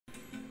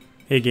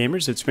Hey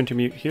gamers, it's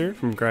Wintermute here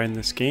from Grind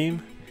This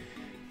Game.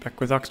 Back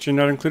with Oxygen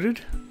Not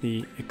Included,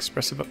 the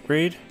Expressive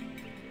Upgrade.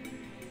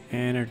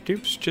 And our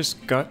dupes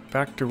just got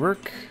back to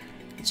work.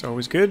 It's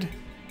always good.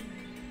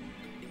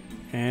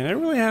 And I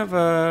don't really have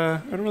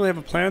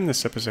a plan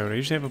this episode. I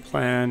usually have a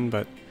plan,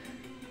 but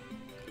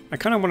I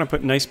kind of want to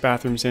put nice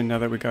bathrooms in now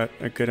that we got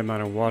a good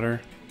amount of water.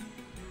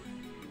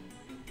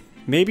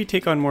 Maybe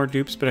take on more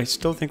dupes, but I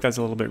still think that's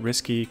a little bit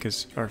risky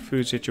because our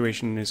food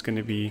situation is going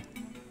to be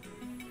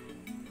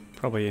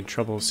probably in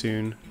trouble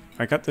soon.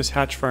 I got this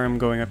hatch farm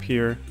going up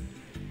here.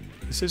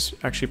 This is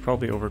actually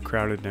probably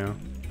overcrowded now.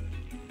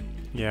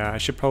 Yeah, I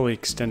should probably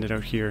extend it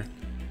out here.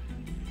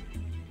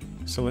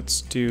 So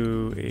let's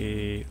do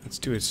a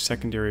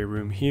secondary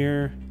room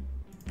here.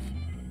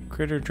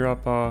 Critter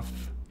drop off.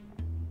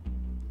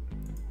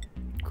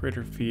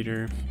 Critter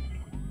feeder.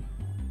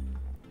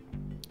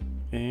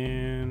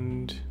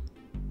 And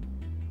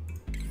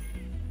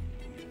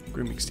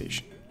grooming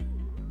station.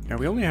 Now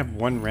we only have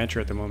one rancher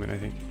at the moment, I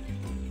think.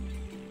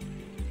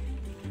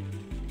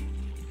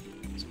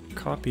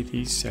 Copy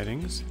these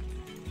settings.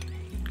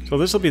 So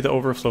this will be the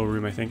overflow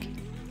room, I think.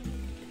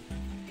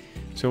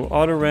 So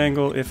auto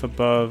wrangle if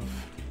above.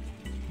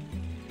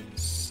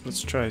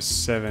 Let's try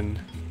 7.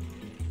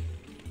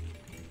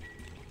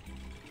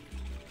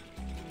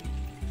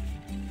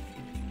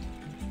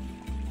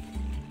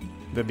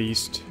 The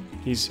beast.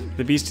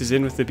 The beast is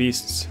in with the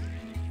beasts.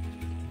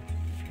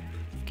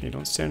 Okay,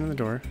 don't stand in the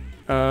door.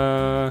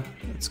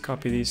 Let's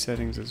copy these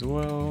settings as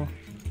well.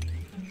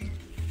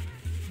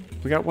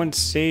 We got one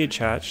sage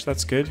hatch,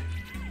 that's good.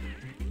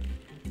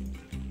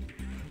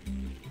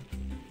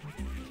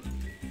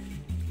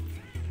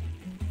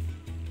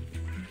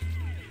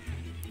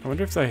 I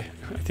wonder if I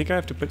think I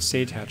have to put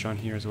sage hatch on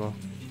here as well.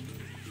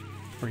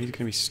 Or he's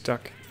gonna be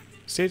stuck.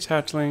 Sage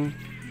hatchling,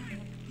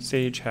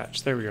 sage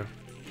hatch, there we go.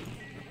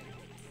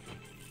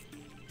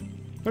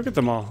 Look at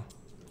them all.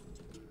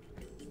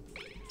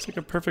 It's like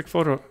a perfect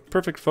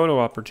photo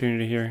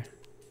opportunity here.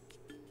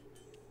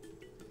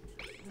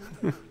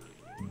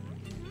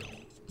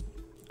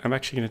 I'm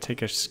actually going to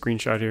take a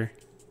screenshot here.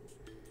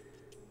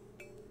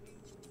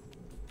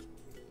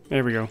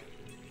 There we go.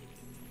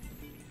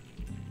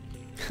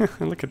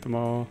 Look at them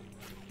all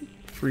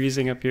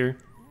freezing up here.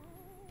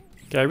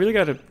 Okay, I really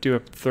got to do a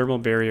thermal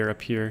barrier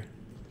up here.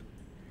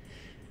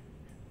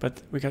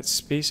 But we got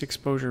space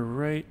exposure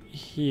right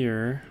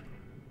here.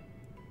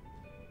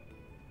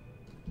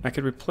 I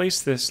could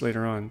replace this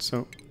later on,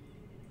 so...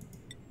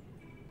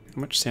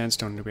 How much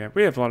sandstone do we have?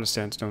 We have a lot of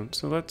sandstone,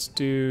 so let's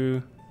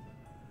do...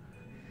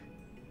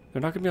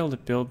 They're not going to be able to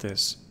build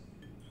this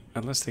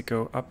unless they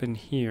go up in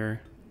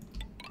here.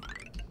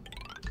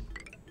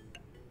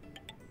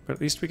 But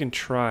at least we can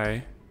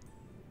try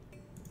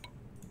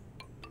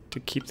to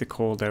keep the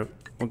cold out.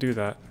 We'll do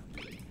that.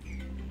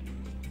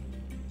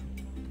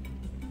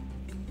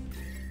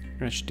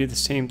 And I should do the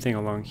same thing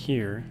along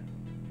here.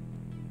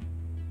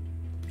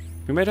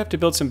 We might have to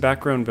build some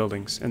background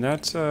buildings, and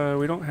that's,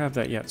 we don't have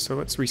that yet, so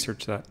let's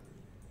research that.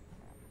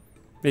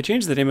 They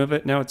changed the name of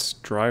it, now it's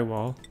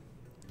drywall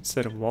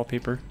instead of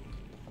wallpaper.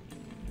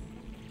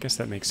 Guess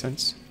that makes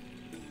sense.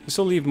 This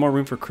will leave more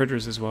room for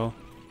critters as well.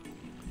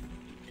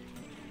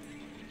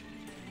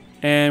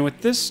 And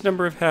with this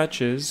number of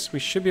hatches, we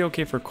should be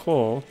okay for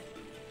coal.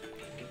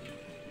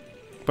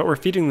 But we're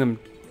feeding them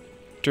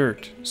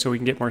dirt, so we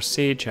can get more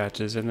sage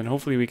hatches, and then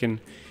hopefully we can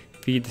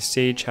feed the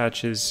sage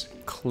hatches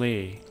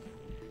clay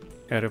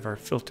out of our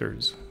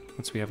filters,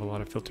 once we have a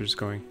lot of filters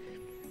going.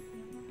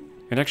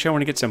 And actually I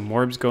want to get some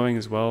morbs going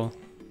as well.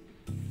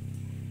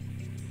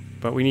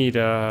 But we need,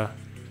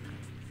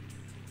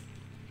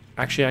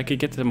 actually, I could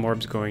get the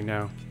morbs going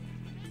now.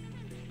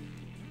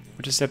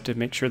 We just have to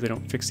make sure they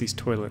don't fix these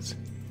toilets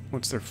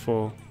once they're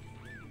full.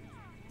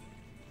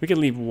 We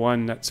can leave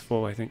one that's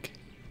full, I think.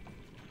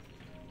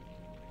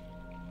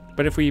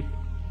 But if we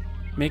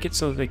make it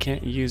so that they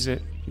can't use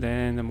it,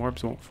 then the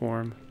morbs won't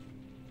form.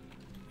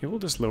 Maybe we'll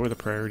just lower the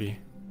priority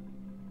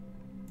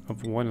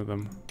of one of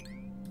them.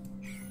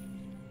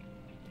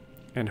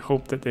 And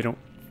hope that they don't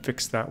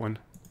fix that one.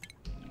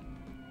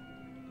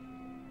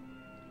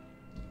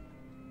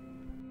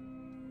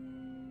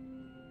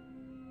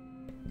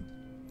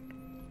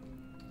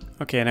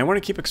 Okay, and I want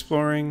to keep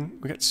exploring.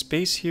 We got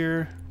space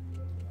here.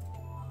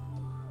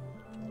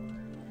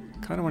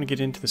 Kind of want to get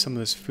into some of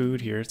this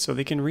food here. So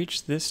they can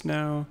reach this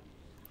now.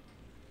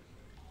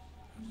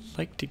 I'd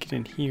like to get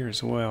in here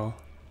as well.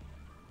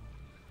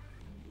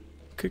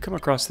 Could come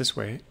across this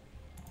way.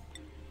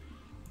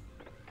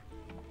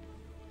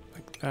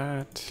 Like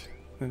that.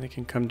 Then they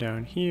can come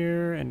down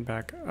here and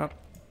back up.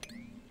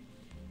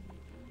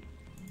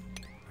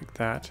 Like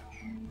that.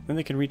 Then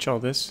they can reach all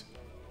this.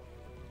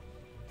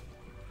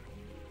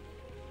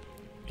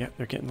 Yeah,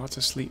 they're getting lots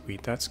of sleet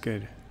wheat. That's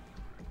good.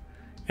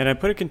 And I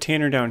put a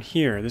container down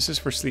here. This is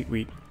for sleet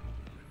wheat.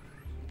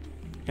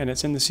 And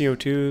it's in the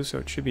CO2, so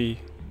it should be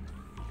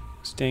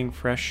staying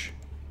fresh.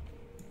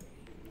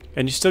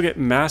 And you still get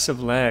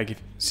massive lag.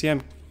 See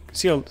how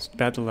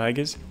bad the lag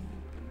is?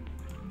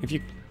 If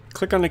you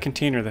click on a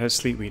container that has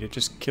sleet wheat, it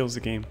just kills the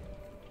game.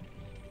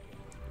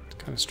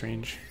 It's kind of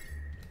strange.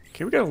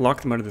 Okay, we gotta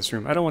lock them out of this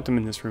room. I don't want them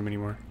in this room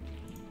anymore.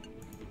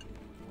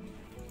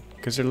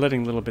 Because they're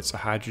letting little bits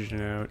of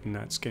hydrogen out and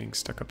that's getting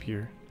stuck up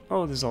here.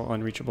 Oh, this is all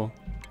unreachable.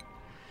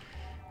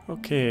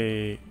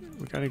 Okay,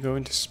 we gotta go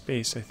into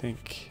space, I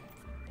think,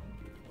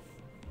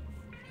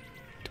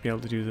 to be able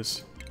to do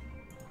this.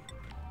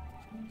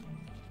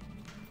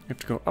 We have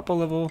to go up a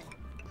level.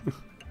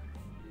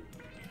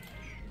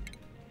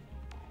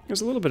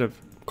 There's a little bit of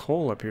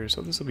coal up here,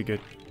 so this will be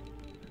good.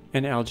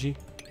 And algae.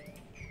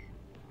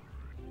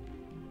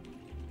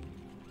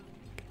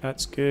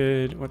 That's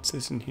good. What's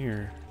this in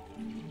here?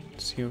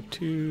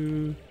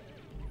 CO2.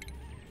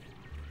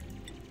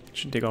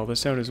 Should dig all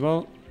this out as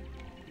well.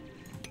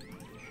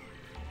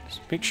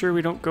 Just make sure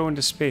we don't go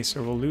into space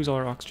or we'll lose all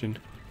our oxygen.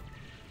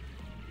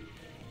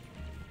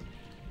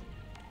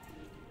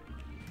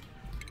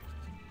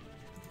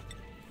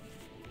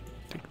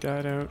 Dig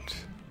that out.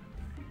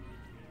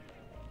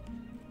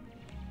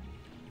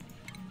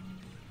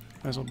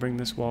 Might as well bring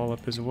this wall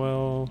up as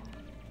well.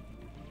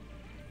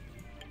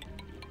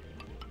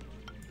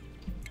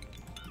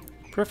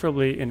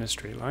 Preferably in a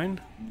straight line.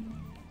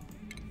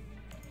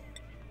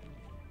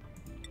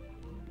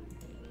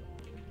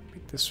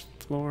 Make this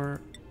floor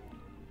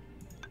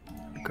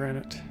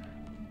granite.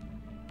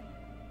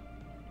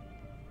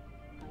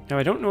 Now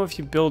I don't know if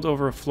you build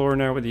over a floor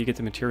now whether you get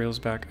the materials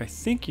back. I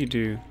think you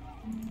do.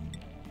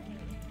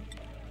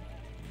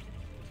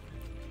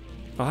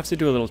 I'll have to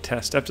do a little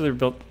test. After they're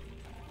built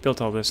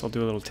all this, I'll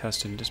do a little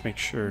test and just make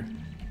sure.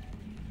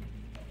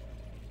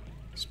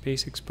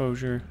 Space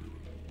exposure.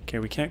 Okay,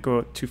 we can't go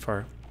out too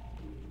far.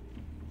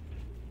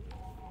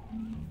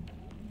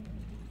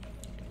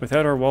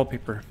 Without our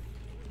wallpaper.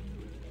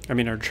 I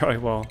mean our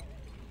drywall.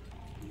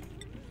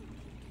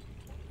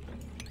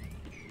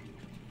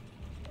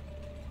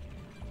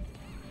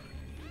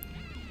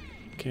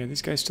 Okay, are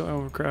these guys still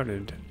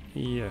overcrowded?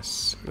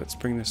 Yes. Let's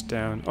bring this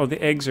down. Oh,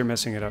 the eggs are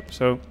messing it up,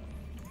 so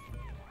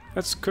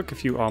let's cook a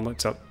few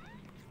omelets up.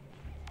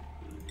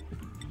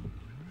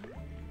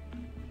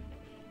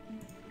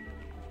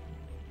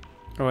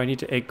 Oh, I need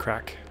to egg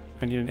crack.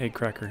 I need an egg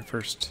cracker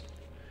first.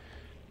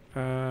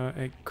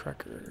 Egg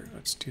cracker.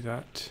 Let's do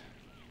that.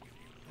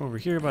 Over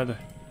here by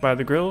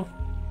the grill.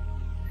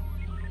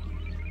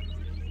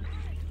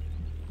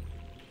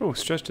 Oh,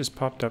 stress just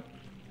popped up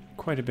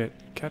quite a bit.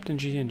 Captain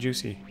G and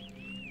Juicy.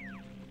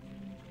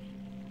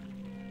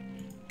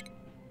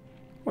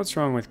 What's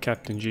wrong with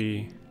Captain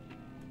G?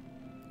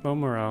 Low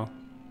morale.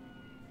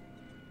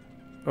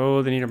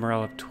 Oh, they need a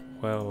morale of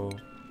 12.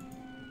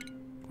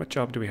 What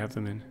job do we have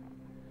them in?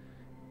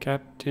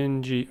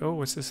 Captain G. Oh,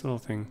 what's this little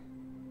thing?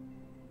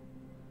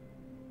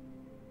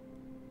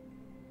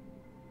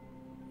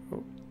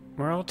 Oh,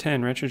 morale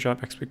 10, rancher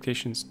job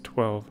expectations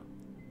 12.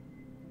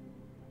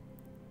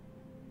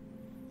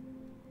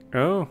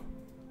 Oh,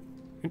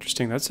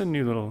 interesting. That's a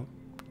new little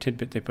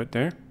tidbit they put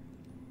there.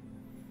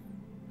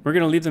 We're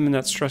going to leave them in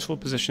that stressful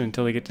position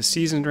until they get to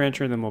seasoned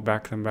rancher, then we'll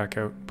back them back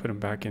out, put them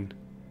back in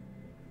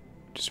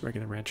just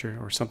regular rancher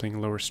or something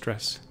lower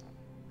stress.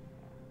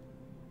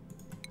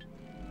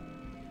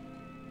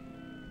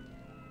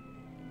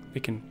 They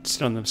can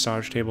sit on the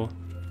massage table.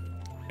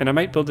 And I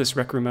might build this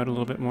rec room out a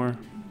little bit more.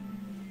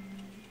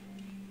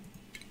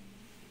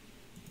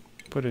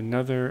 Put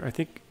another, I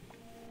think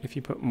if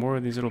you put more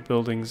of these little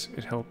buildings,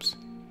 it helps.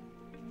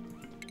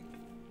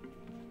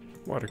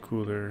 Water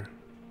cooler.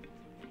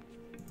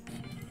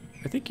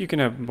 I think you can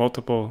have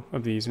multiple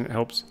of these and it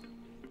helps.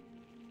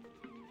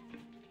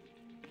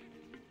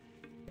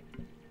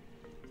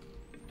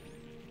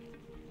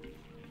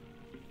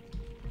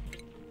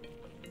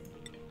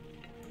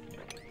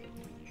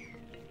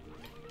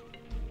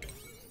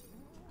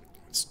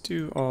 Let's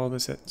do all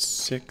this at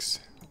 6.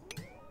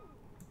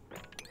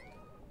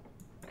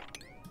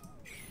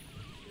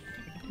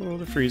 Oh,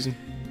 they're freezing.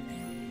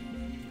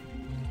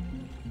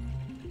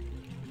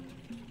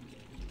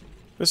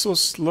 This will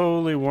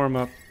slowly warm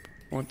up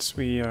once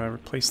we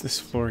replace this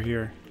floor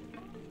here.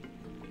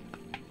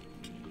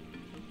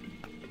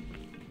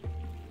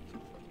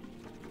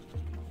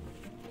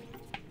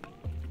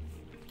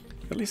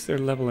 At least they're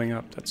leveling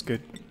up, that's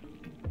good.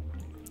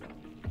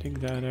 Dig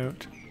that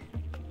out.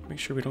 Make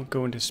sure we don't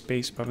go into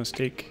space by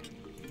mistake.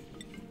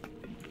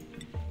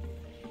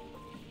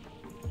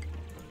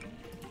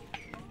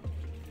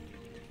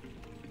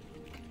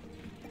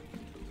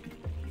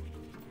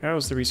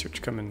 How's the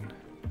research coming?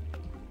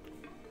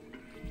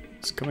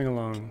 It's coming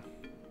along.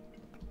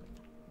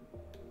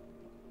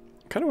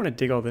 I kind of want to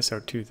dig all this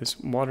out too. This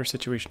water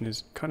situation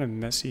is kind of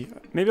messy.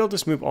 Maybe I'll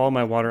just move all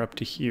my water up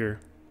to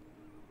here.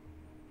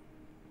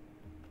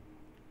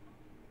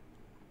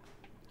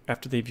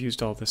 After they've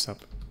used all this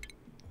up.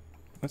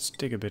 Let's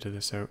dig a bit of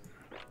this out.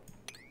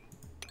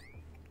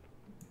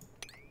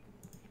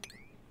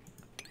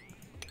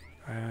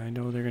 I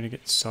know they're going to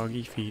get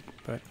soggy feet,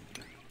 but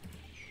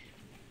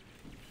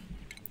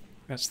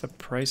that's the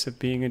price of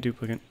being a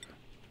duplicant.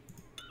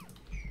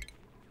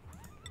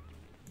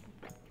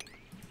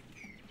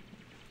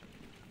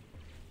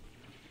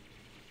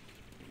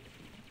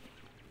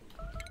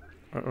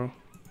 Uh-oh.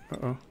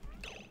 Uh-oh.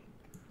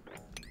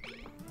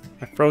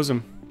 I froze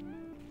him.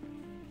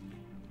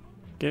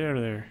 Get out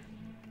of there.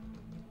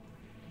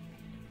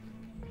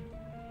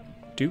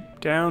 Dupe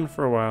down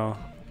for a while.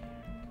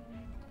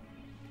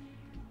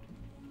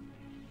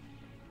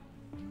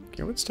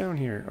 Okay, what's down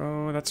here?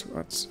 Oh, that's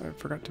I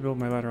forgot to build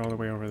my ladder all the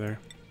way over there.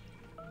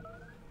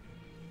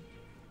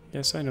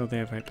 Yes, I know they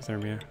have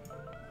hypothermia.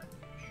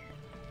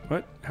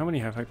 What? How many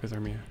have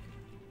hypothermia?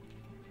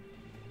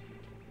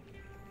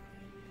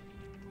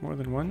 More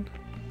than one?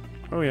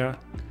 Oh yeah.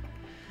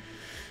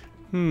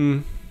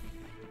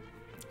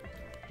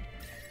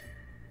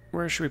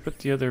 Where should we put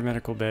the other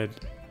medical bed?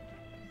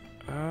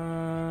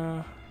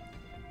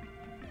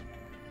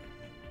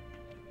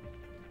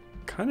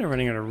 Kind of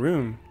running out of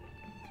room.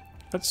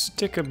 Let's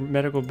stick a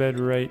medical bed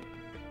right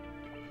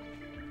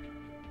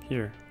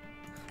here.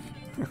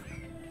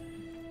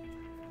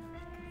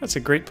 That's a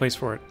great place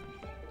for it.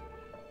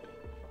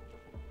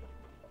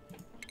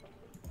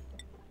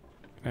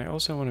 I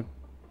also want to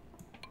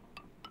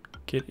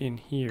get in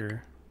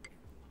here.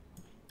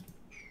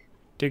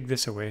 Dig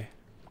this away.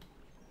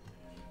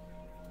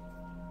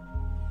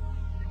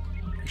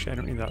 Actually, I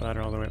don't need that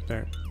ladder all the way up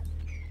there.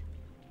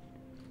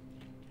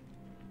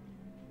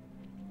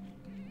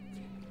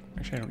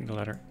 Actually, I don't need a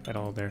ladder at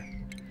all there.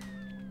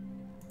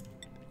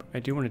 But I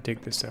do want to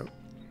dig this out.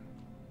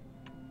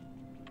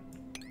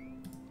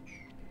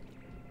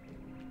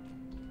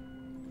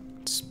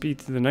 Speed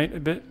through the night a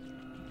bit.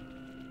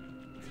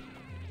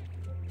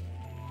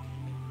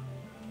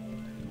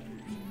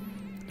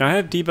 Now I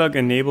have debug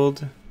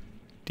enabled,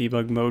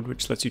 debug mode,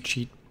 which lets you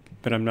cheat,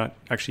 but I'm not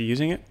actually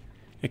using it,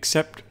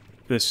 except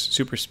this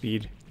super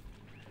speed.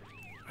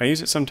 I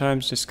use it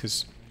sometimes just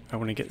because I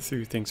want to get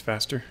through things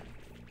faster.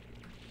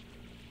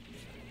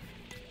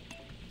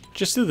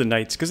 Just through the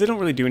nights, because they don't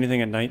really do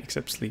anything at night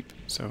except sleep,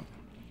 so.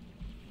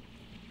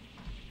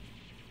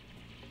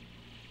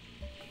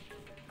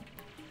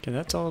 Okay,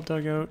 that's all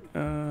dug out.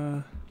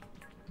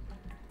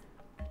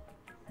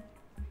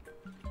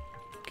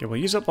 Okay, we'll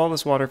use up all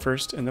this water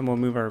first, and then we'll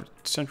move our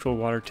central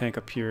water tank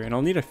up here. And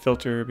I'll need a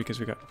filter because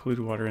we got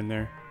polluted water in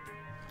there.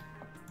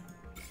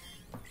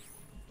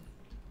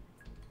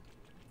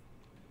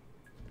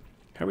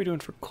 How are we doing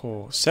for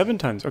coal? 7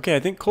 tons. Okay, I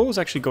think coal is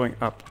actually going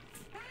up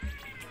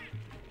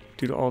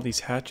due to all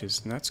these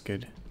hatches, and that's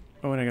good.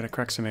 Oh, and I gotta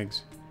crack some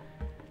eggs.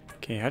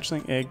 Okay,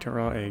 hatchling egg to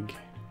raw egg.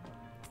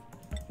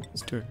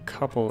 Let's do a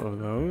couple of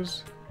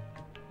those.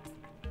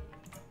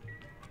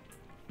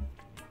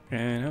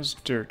 And how's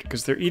dirt?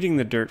 Because they're eating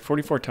the dirt.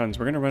 44 tons.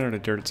 We're going to run out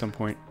of dirt at some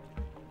point.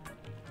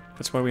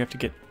 That's why we have to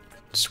get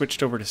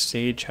switched over to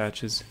sage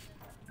hatches.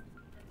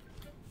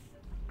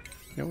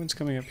 No one's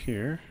coming up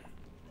here.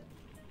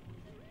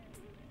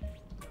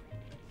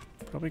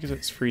 Probably because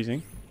it's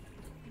freezing.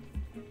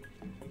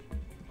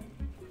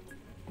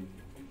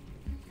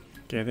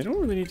 Okay, they don't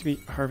really need to be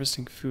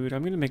harvesting food.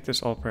 I'm going to make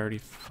this all priority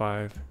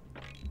 5.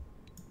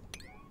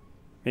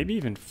 Maybe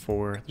even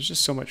 4. There's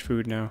just so much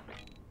food now.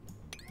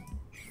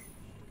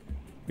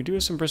 We do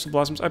have some bristle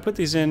blossoms. I put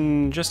these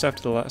in just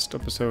after the last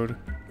episode.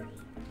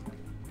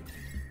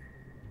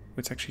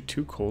 It's actually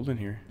too cold in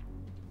here.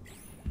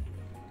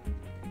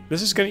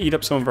 This is going to eat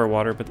up some of our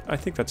water, but I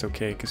think that's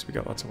okay because we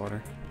got lots of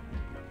water.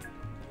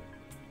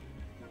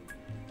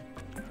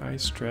 High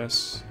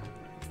stress.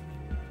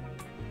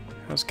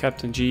 How's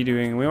Captain G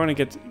doing? We want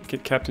to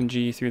get Captain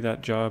G through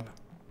that job.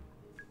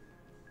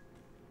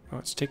 Oh,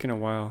 it's taking a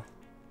while.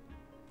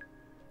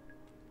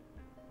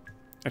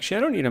 Actually, I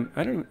don't need him.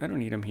 I don't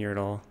need him here at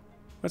all.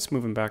 Let's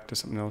move him back to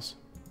something else.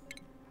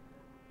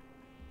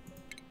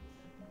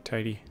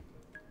 Tidy.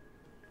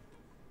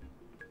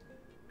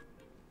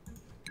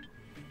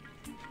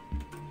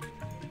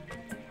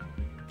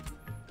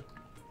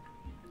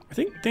 I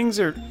think things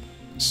are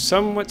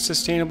somewhat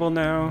sustainable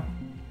now.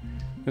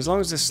 As long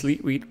as the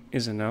sleet wheat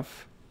is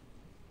enough.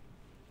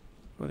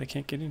 Well, they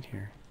can't get in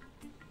here.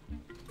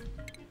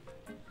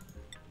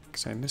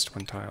 Because I missed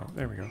one tile.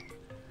 There we go.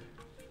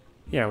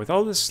 Yeah, with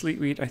all this sleet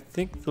wheat, I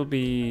think they'll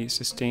be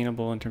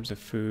sustainable in terms of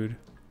food.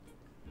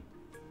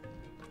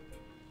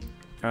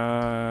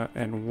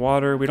 And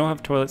water. We don't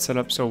have toilets set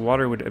up, so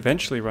water would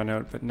eventually run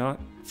out, but not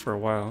for a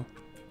while.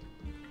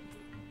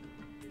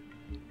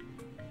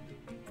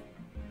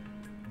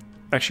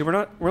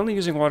 Actually, we're only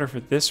using water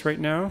for this right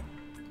now.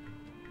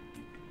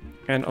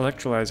 And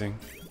electrolyzing.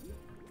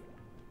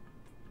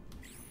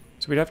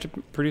 So we'd have to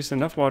produce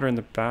enough water in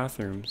the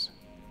bathrooms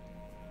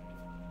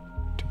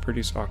to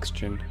produce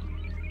oxygen.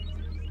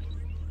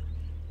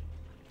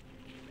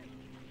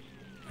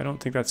 I don't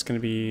think that's going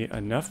to be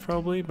enough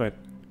probably, but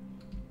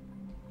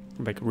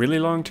like really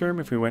long term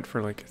if we went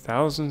for like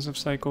thousands of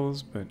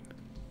cycles, but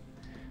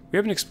we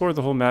haven't explored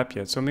the whole map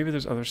yet, so maybe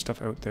there's other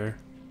stuff out there.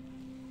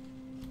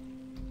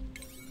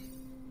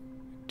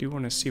 Do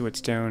want to see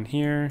what's down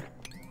here.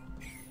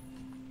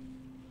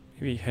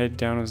 Maybe head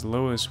down as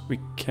low as we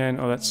can.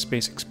 Oh, that's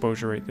space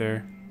exposure right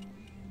there.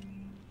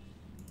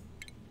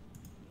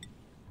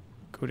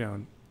 Go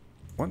down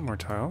one more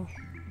tile.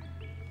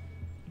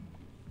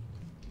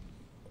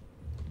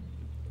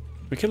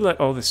 We could let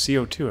all the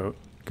CO2 out,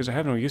 because I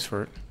have no use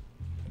for it.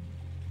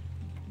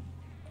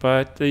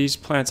 But these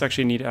plants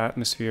actually need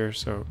atmosphere,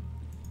 so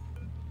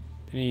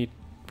they need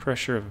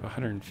pressure of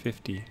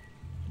 150.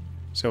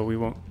 So we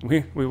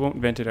won't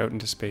vent it out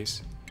into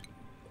space.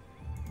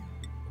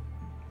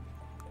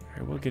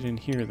 Alright, we'll get in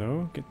here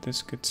though, get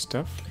this good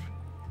stuff.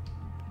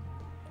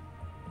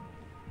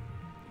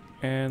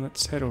 And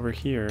let's head over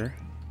here.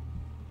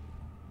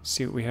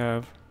 See what we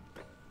have.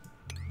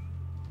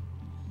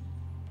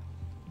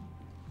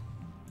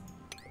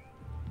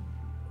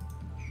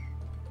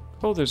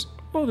 Oh, there's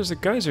a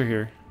geyser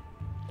here.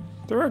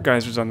 There are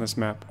geysers on this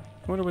map.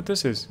 I wonder what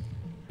this is.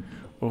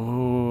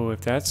 Oh,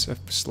 if that's a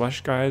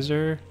slush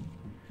geyser,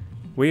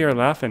 we are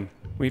laughing.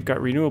 We've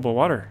got renewable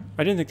water.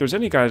 I didn't think there was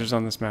any geysers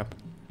on this map.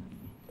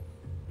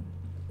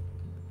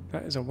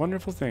 That is a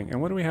wonderful thing.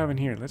 And what do we have in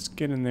here? Let's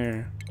get in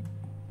there.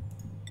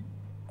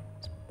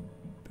 Let's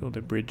build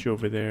a bridge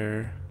over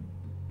there.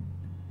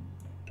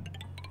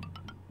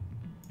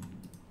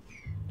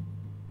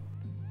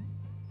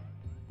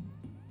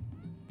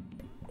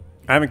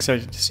 I'm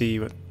excited to see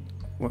what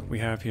we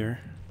have here.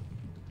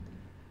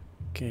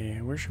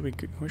 Okay, where should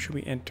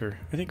we enter?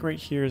 I think right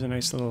here is a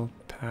nice little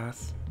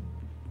path.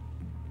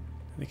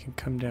 They can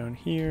come down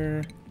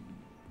here.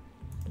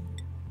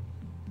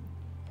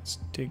 Let's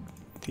dig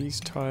these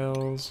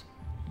tiles.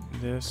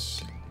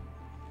 This.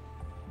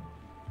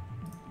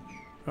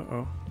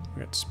 Uh-oh,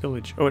 we got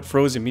spillage. Oh, it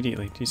froze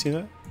immediately. Do you see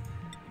that?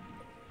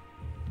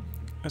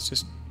 Let's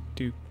just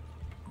do...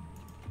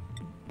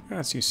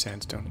 Let's use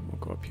sandstone. We'll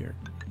go up here.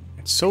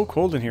 It's so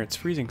cold in here. It's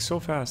freezing so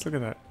fast. Look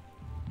at that.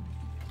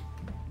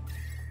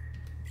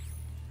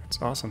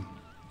 That's awesome.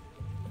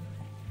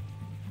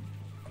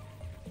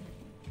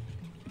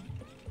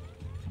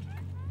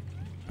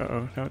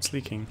 Uh-oh, now it's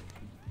leaking.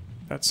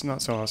 That's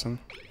not so awesome.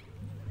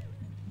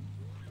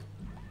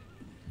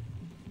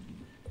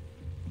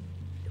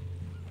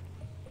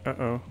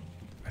 Uh-oh.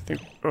 I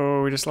think...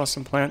 Oh, we just lost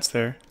some plants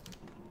there.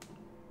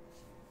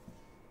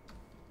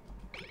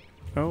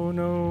 Oh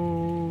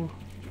no.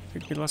 I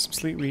think we lost some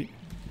sleet wheat.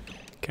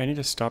 Okay, I need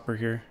a stopper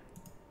here.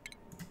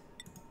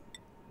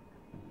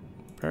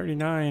 Priority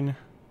 9.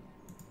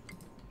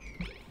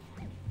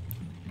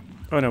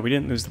 Oh no, we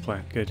didn't lose the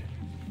plant. Good.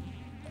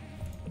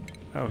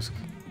 That was...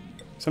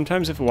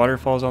 Sometimes if water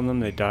falls on them,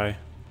 they die.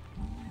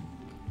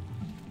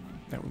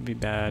 That would be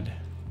bad.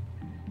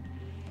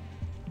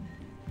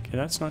 Okay,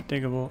 that's not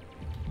diggable.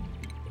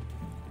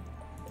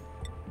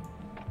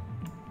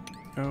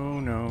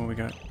 Oh no, we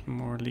got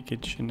more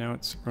leakage and now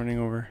it's running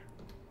over.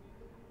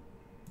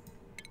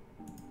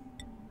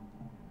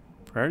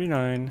 Priority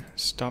 9,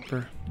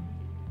 stopper.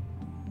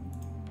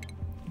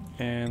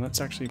 And let's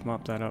actually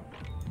mop that up.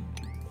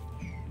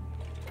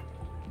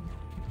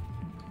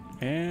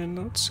 And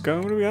let's go.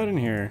 What do we got in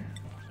here?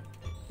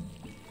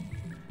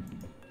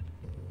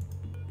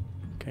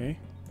 Okay.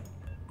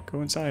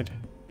 Go inside.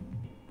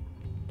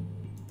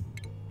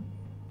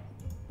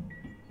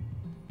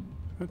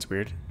 That's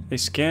weird. They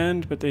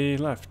scanned, but they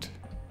left.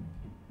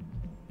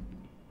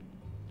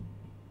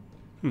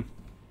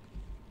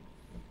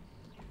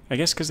 I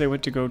guess because they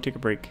went to go take a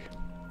break.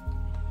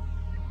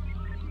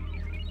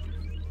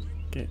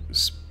 Okay,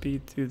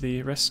 speed through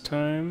the rest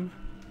time.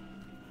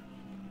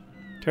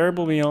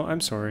 Terrible meal,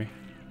 I'm sorry.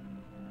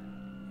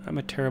 I'm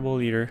a terrible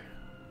leader.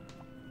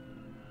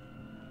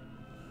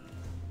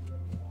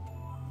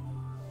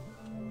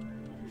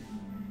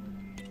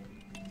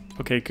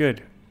 Okay,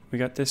 good. We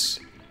got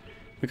this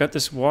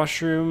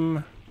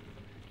washroom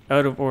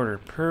out of order.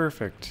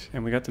 Perfect.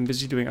 And we got them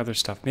busy doing other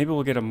stuff. Maybe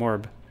we'll get a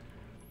morb.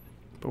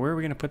 But where are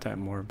we going to put that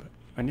morb?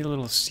 I need a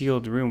little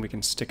sealed room we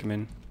can stick them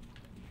in.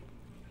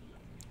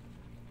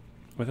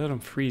 Without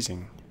them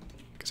freezing.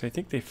 Because I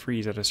think they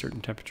freeze at a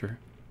certain temperature.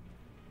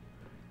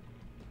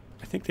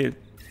 I think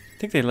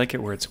they like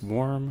it where it's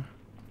warm.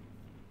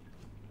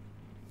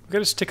 We've got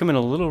to stick them in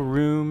a little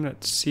room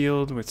that's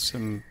sealed with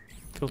some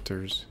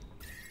filters.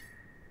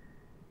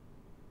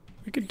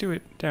 We could do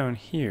it down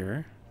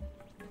here.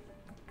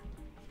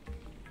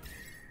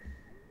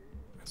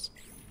 It's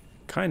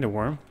kind of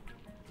warm.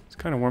 It's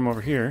kind of warm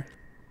over here.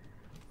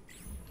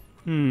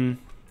 Running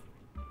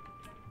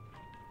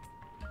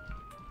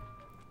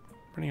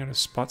out of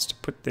spots to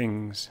put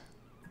things.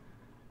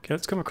 Okay,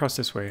 let's come across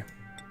this way.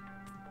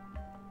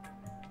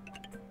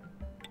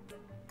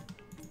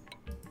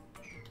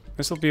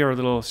 This will be our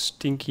little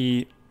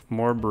stinky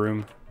morb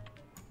room.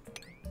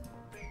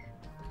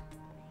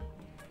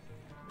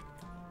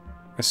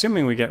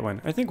 Assuming we get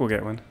one. I think we'll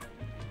get one.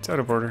 It's out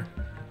of order.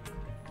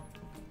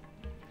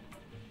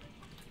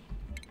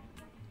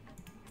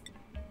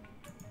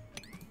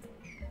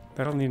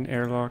 That'll need an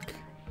airlock,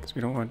 because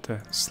we don't want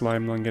the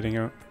slime lung getting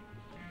out.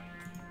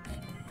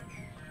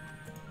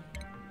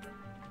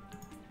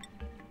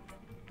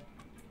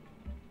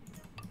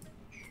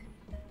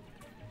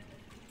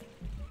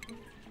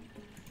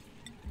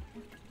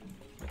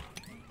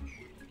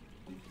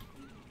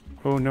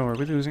 Oh no, are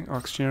we losing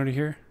oxygen out of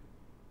here?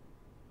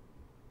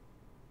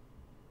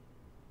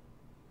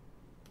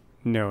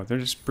 No, they're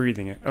just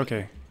breathing it.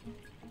 Okay.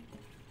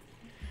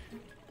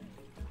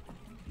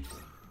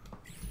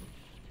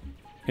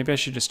 Maybe I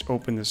should just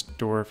open this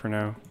door for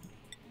now.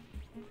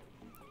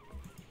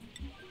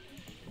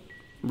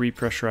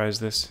 repressurize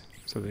this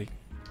so they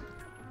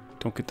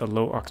don't get the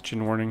low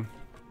oxygen warning.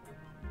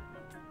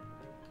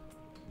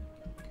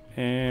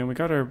 And we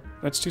got our,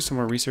 let's do some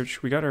more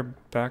research. We got our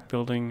back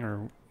building,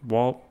 or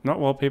wall, not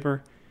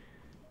wallpaper.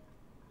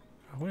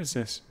 What is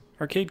this?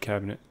 Arcade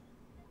cabinet.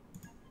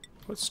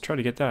 Let's try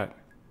to get that.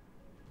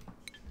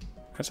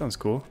 That sounds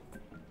cool.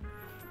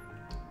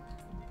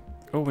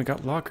 Oh, we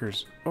got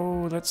lockers.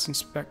 Oh, let's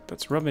inspect.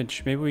 That's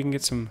rubbish. Maybe we can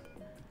get some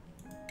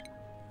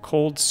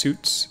cold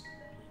suits.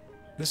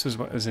 This is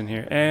what is in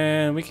here.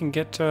 And we can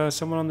get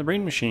someone on the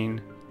brain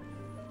machine.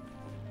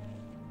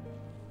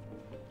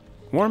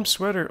 Warm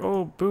sweater.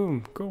 Oh,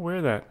 boom. Go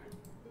wear that.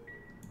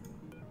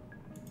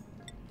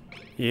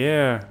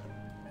 Yeah.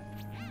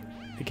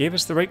 They gave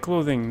us the right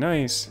clothing.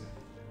 Nice.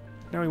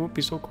 Now we won't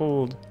be so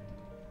cold.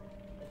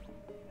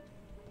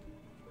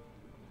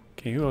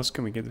 Okay, who else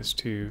can we give this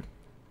to?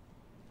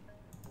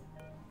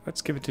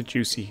 Let's give it to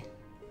Juicy.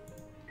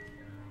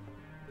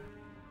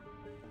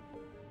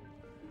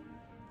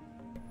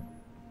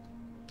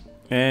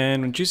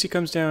 And when Juicy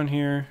comes down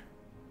here...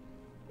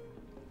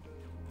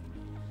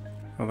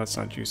 Oh, that's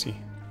not Juicy.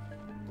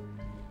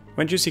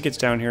 When Juicy gets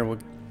down here, we'll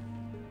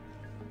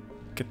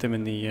get them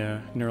in the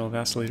neural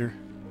vacillator.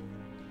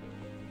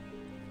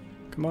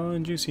 Come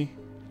on, Juicy.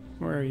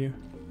 Where are you?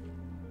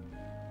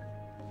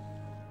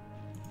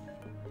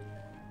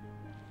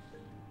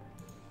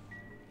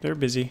 They're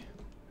busy.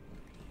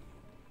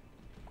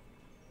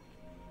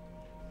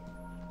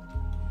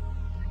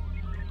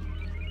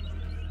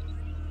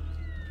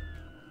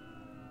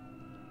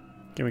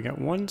 Okay, we got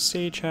one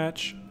sage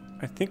hatch.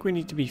 I think we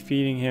need to be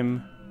feeding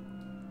him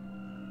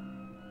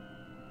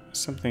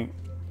something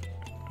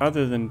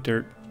other than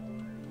dirt.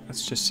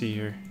 Let's just see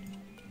here.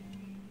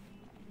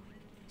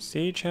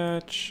 Sage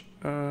hatch,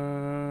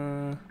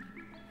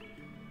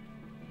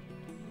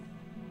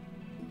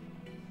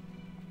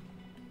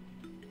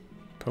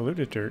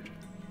 polluted dirt.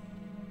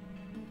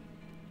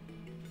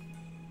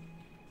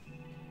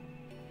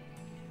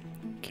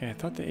 Okay, I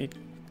thought they ate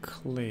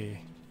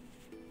clay.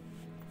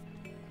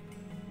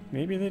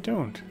 Maybe they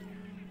don't.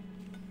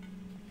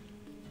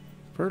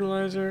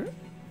 Fertilizer.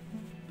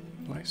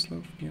 Light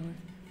slope healing.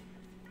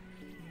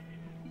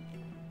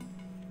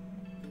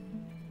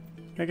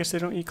 I guess they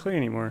don't eat clay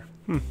anymore.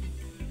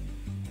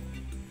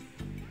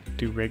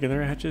 Do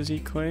regular hatches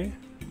eat clay?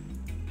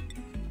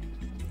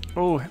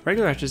 Oh,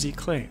 regular hatches eat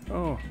clay.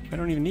 Oh, I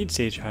don't even need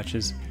sage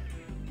hatches.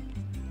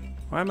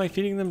 Why am I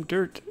feeding them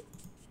dirt?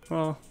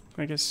 Well,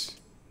 I guess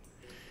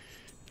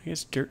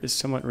dirt is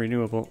somewhat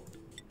renewable,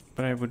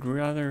 but I would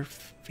rather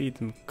feed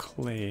them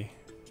clay.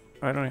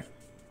 Do I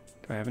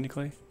have any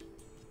clay?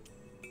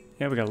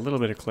 Yeah, we got a little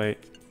bit of clay.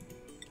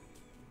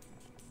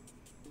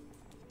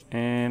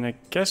 And I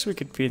guess we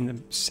could feed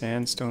them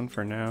sandstone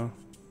for now.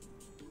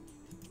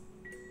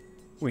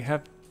 We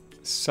have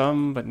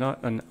some, but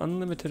not an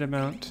unlimited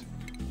amount.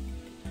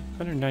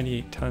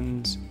 198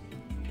 tons.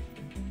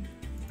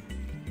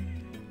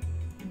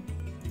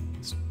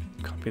 Let's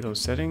copy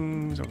those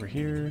settings over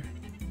here.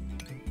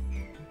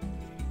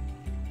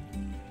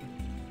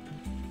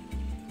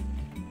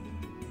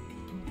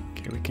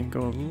 Okay, we can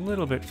go a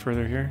little bit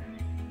further here.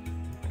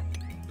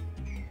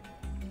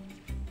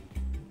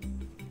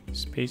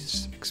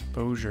 Space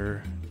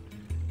exposure.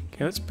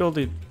 Okay, let's build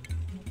a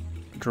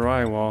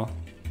drywall.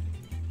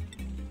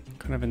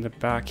 Kind of in the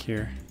back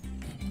here.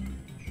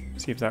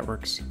 See if that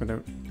works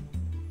without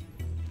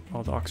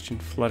all the oxygen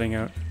flooding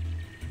out.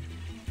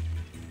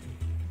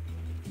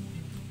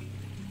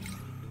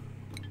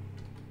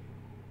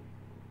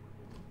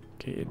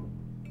 Okay,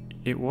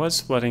 it was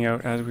flooding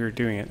out as we were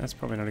doing it. That's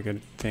probably not a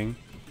good thing.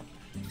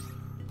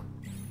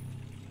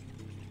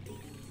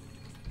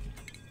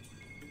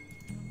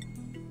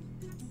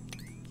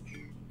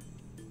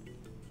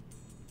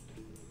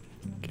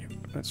 Okay,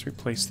 let's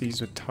replace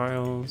these with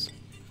tiles.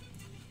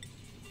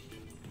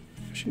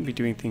 I shouldn't be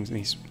doing things in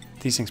these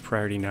things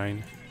priority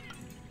 9.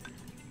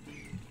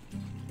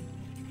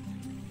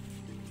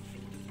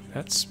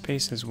 That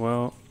space as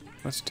well.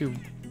 Let's do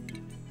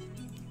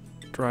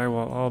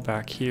drywall all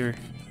back here.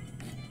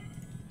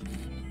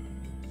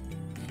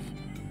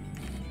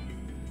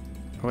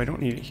 Oh, I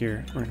don't need it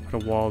here. We're gonna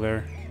put a wall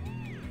there.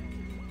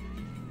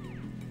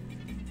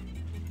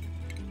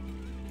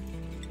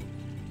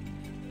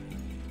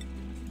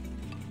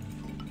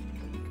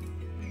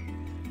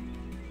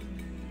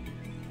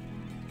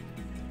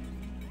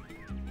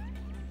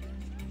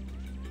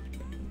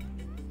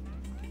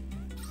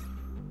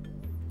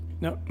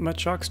 Not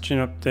much oxygen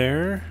up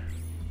there.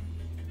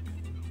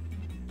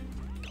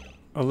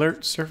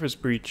 Alert surface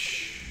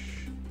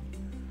breach.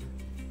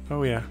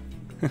 Oh yeah.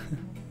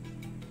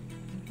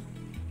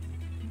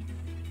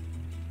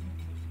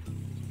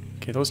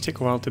 Okay, those take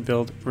a while to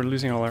build. We're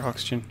losing all our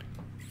oxygen.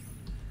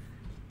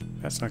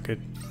 That's not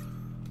good.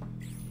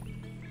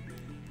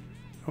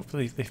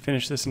 Hopefully they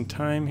finish this in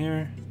time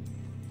here.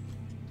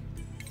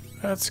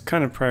 That's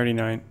kind of priority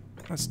 9.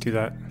 Let's do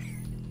that.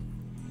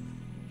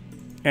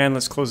 And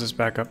let's close this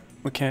back up.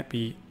 We can't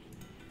be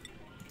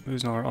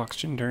losing all our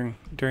oxygen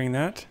during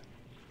that.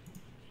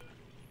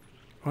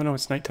 Oh no,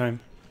 it's nighttime.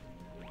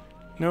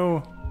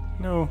 No.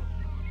 No.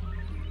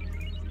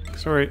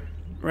 Sorry.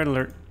 Red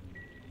alert.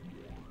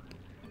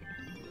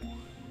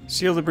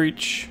 Seal the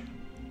breach.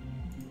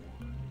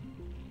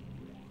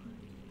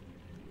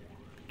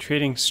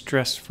 Trading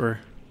stress for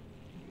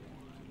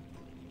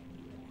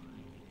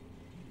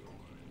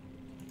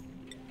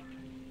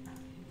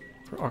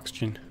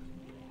oxygen.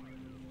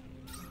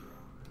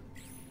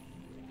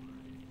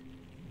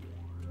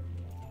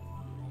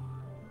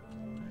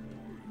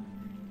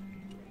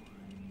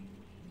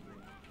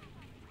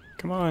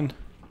 Come on.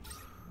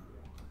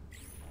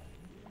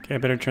 Okay, I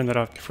better turn that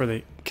off before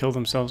they kill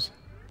themselves.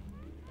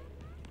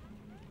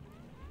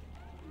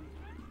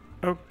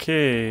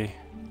 Okay.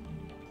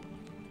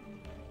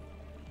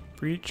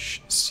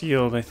 Breach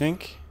sealed, I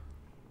think.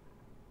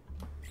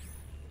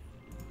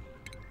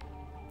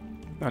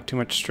 Not too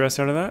much stress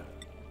out of that.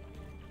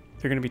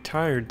 They're gonna be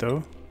tired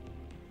though.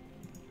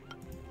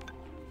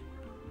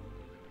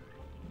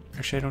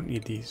 Actually, I don't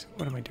need these.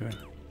 What am I doing?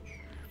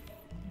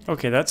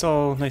 Okay, that's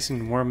all nice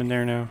and warm in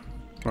there now.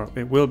 Well,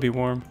 it will be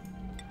warm.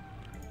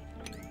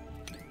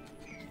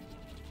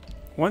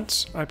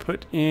 Once I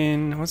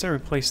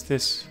replace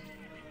this.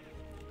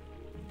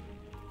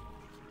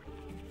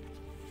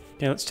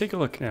 Yeah, let's take a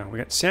look now. We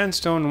got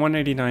sandstone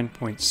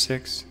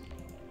 189.6.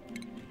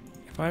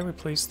 If I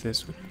replace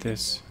this with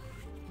this.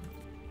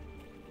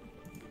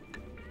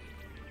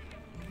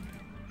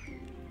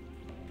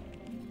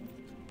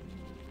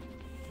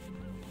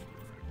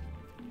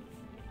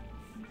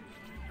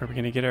 Are we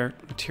going to get our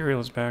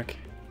materials back?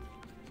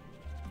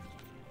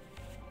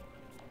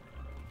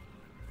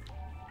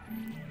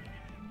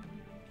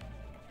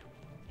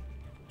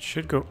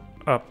 Should go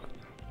up.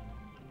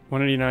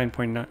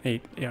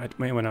 189.98. Yeah, it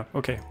went up.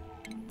 Okay.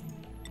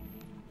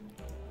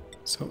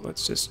 So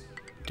let's just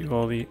do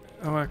all the...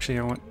 Oh, actually,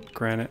 I want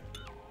granite.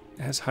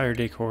 It has higher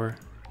decor.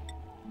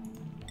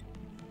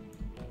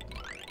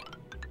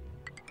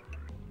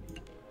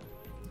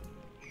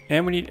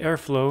 And we need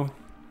airflow.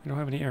 We don't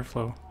have any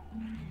airflow.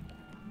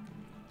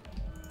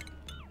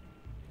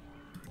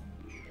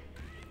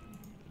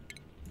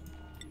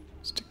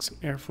 Stick some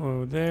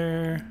airflow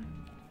there.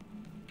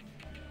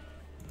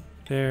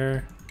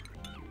 There.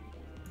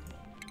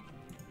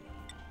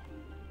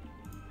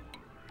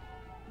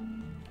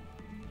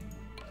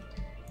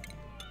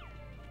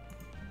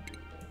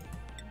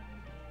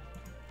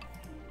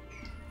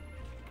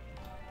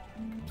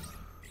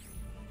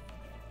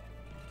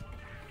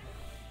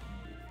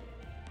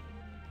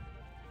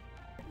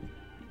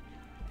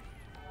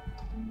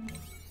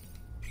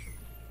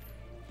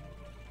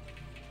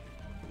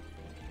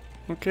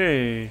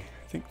 Okay,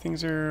 I think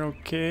things are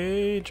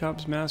okay.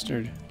 Job's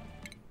mastered.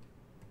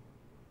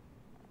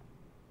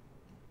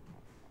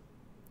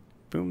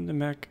 Boom the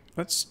mech.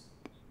 Let's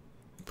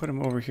put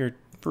him over here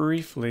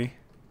briefly.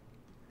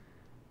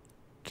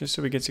 Just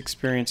so he gets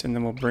experience and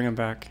then we'll bring him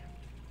back.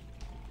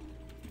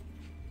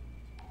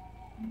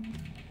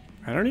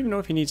 I don't even know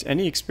if he needs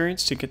any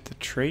experience to get the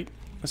trait.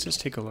 Let's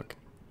just take a look.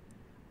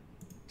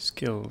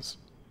 Skills.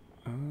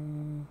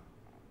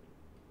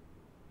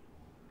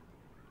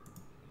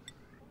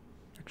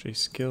 Actually,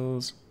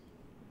 skills.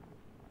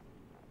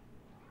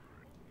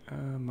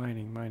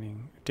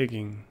 Mining,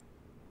 digging.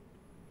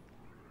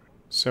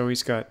 So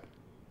he's got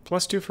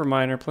 +2 for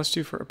miner,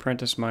 +2 for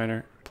apprentice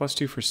miner,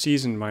 +2 for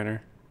seasoned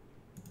miner.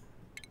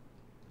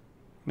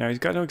 Now he's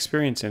got no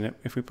experience in it.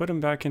 If we put him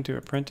back into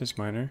apprentice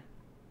miner,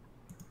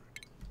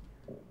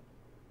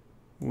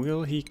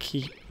 will he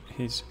keep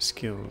his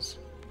skills?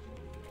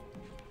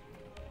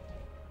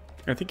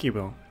 I think he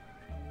will.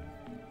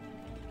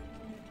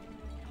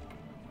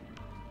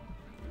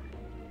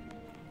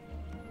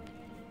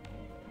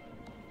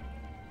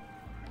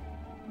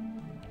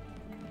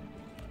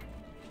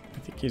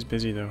 I think he's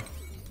busy though.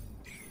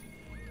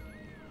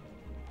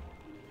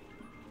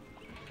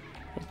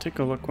 We'll take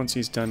a look once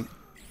he's done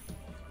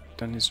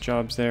his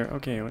jobs there.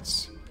 Okay, we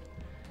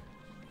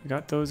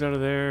got those out of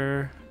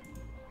there.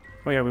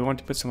 Oh yeah, we want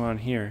to put some on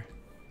here.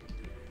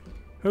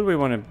 Who do we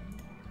want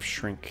to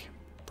shrink?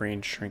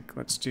 Brain shrink.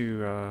 Let's do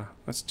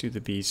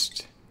the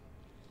beast.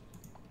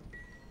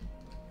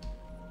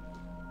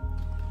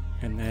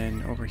 And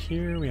then over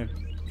here we have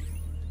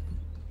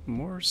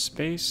more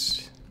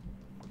space.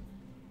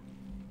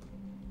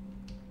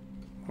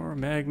 More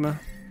magma.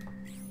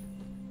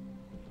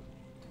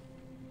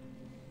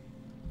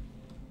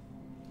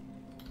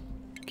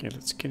 Okay,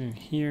 let's get in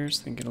here so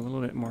they can get a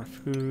little bit more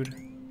food.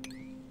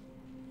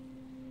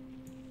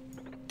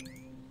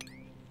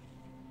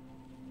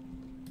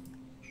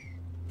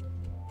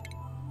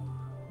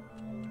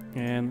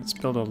 And let's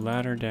build a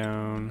ladder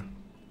down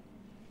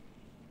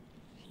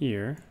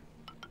here.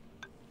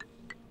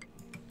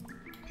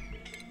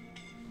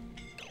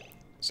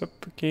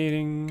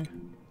 Suffocating.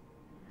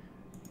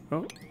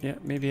 Oh, yeah,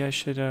 maybe I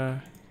should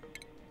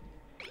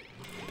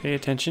pay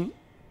attention.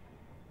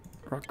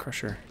 Rock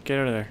crusher, get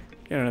out of there.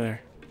 Get out of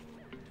there.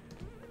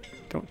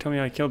 Don't tell me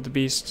I killed the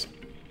beast.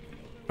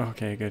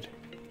 Okay, good.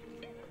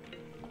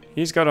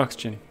 He's got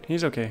oxygen.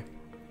 He's okay.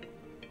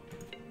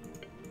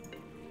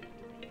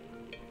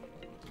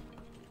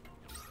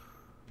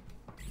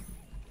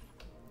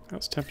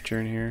 How's temperature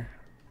in here?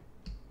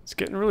 It's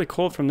getting really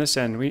cold from this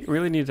end. We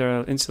really need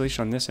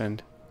insulation on this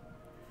end.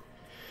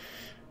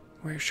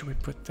 Where should we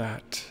put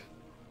that?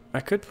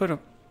 I could put a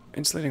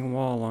insulating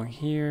wall along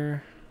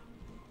here.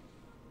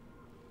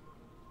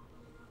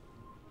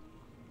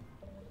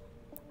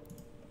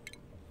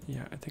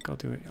 Yeah, I think I'll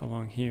do it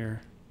along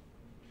here.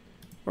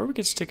 Or we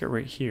could stick it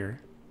right here.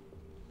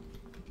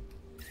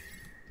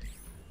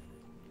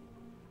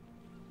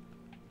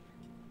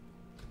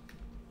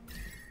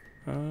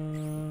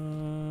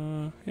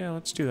 Yeah,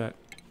 let's do that.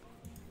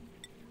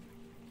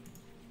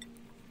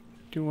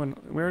 Do one.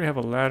 We already have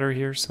a ladder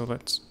here, so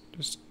let's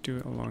just do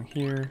it along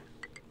here.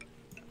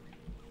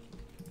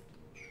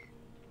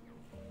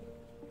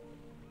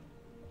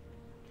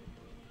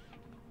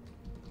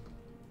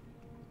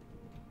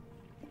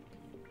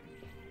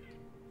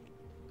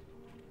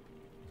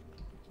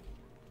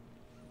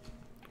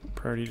 What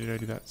priority did I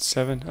do that?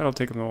 7? That'll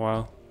take them a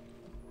while.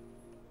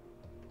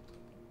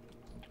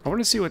 I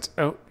want to see what's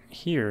out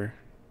here,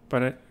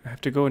 but I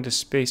have to go into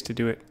space to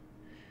do it.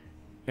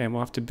 And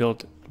we'll have to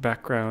build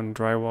background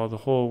drywall the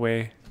whole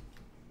way.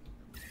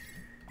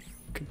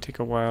 Could take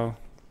a while.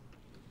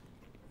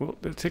 Well,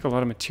 it'll take a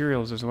lot of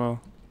materials as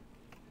well.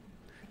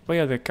 Oh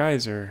yeah, the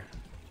geyser.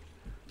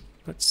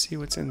 Let's see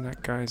what's in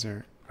that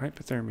geyser.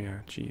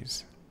 Hypothermia,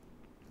 jeez.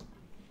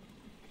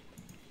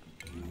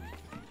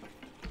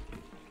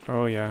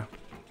 Oh yeah,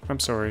 I'm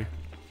sorry.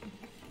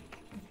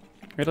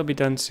 It'll be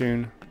done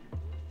soon.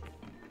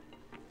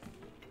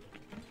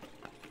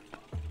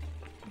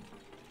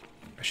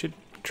 I should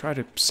try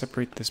to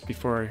separate this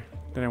before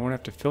then I won't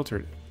have to filter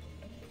it.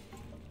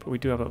 But we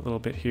do have a little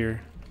bit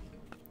here.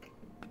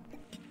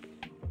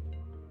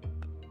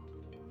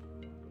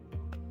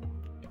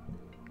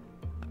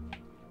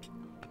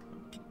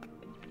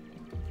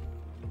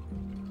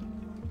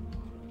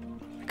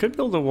 I could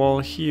build a wall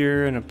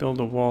here and build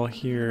a wall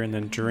here and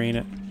then drain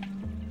it.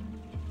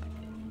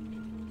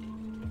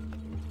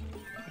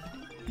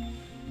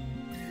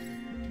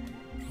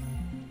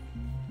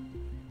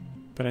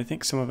 But I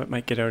think some of it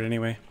might get out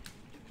anyway.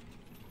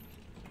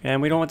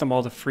 And we don't want them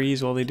all to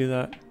freeze while they do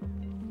that.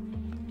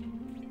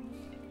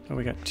 Oh,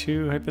 we got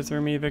 2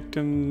 hypothermia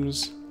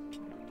victims.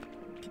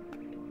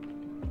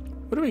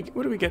 What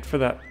do we get for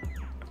that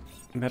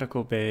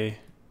medical bay?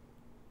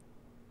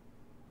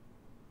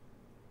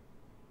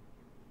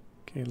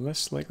 Okay,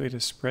 less likely to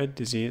spread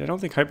disease. I don't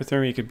think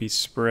hypothermia could be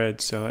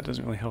spread, so that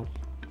doesn't really help.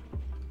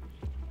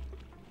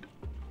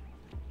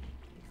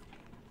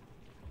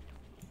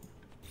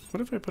 What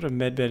if I put a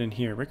med bed in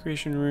here?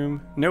 Recreation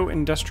room. No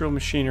industrial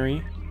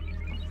machinery.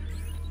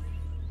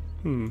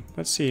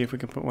 Let's see if we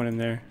can put one in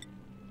there.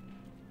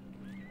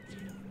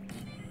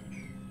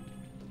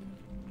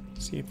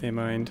 See if they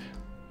mind.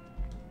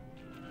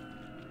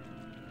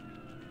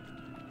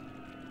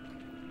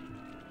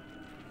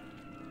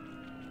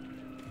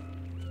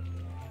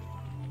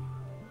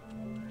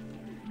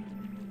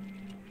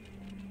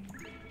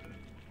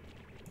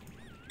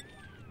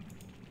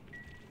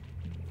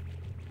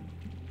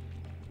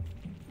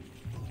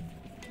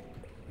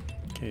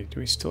 Okay, do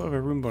we still have a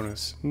room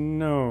bonus?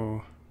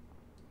 No.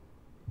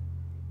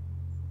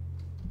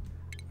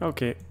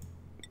 Okay,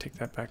 take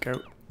that back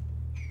out.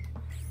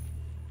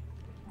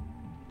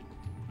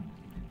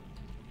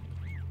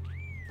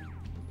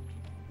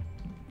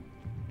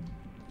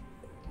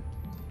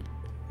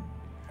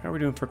 How are we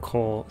doing for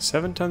coal?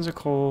 7 tons of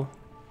coal.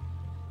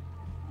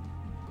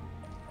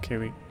 Okay,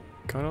 we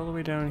got all the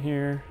way down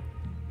here.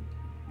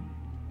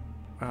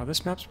 Wow,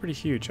 this map's pretty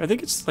huge. I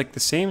think it's like the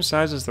same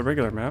size as the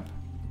regular map.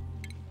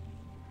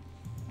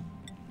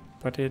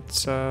 But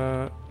it's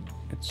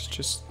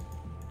just...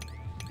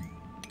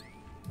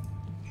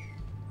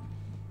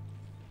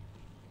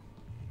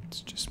 It's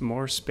just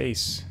more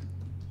space.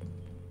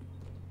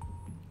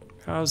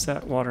 How's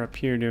that water up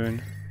here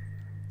doing?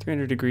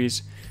 300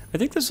 degrees. I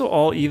think this will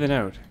all even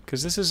out,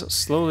 because this is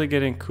slowly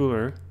getting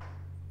cooler.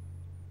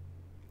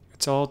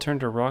 It's all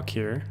turned to rock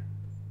here.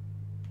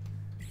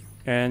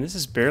 And this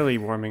is barely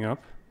warming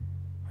up.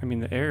 I mean,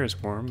 the air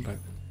is warm, but...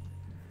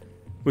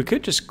 We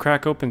could just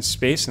crack open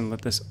space and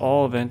let this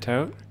all vent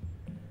out.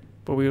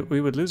 But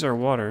we would lose our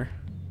water.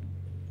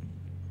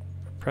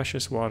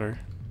 Precious water.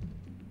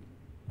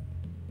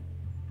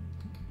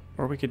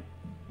 Or we could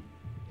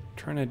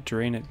try to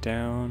drain it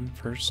down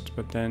first,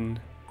 but then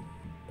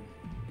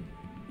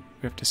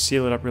we have to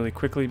seal it up really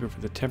quickly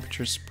before the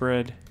temperature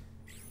spread.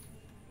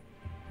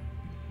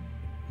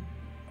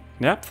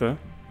 Naphtha?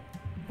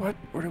 What?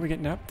 Where do we get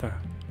naphtha?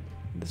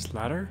 This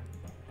ladder?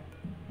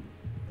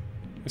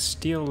 A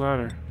steel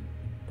ladder.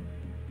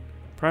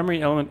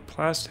 Primary element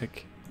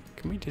plastic.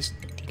 Can we just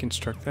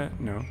deconstruct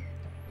that? No.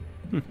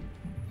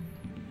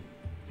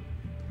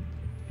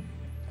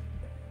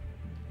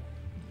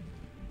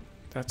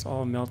 That's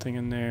all melting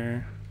in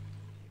there.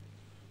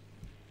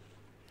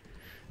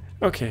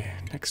 Okay,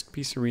 next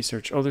piece of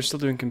research. Oh, they're still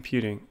doing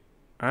computing.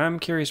 I'm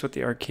curious what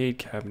the arcade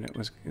cabinet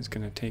is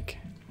going to take.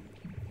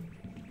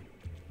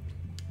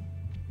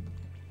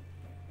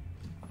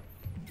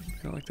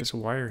 I don't like this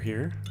wire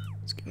here.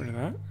 Let's get rid of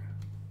that.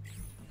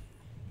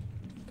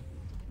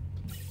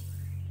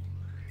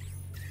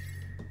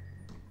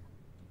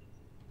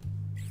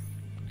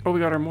 Oh, we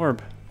got our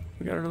morb.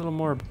 We got our little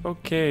morb.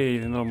 Okay,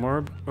 the little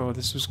morb. Oh,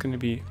 this was going to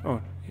be...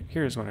 Oh,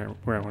 here's where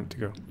I want it to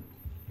go.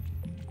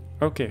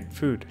 Okay,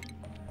 food.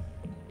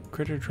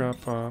 Critter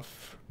drop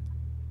off.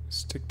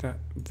 Stick that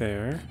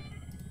there.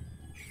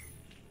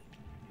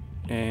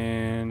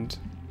 And...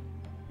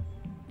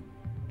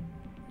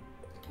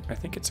 I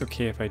think it's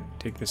okay if I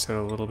dig this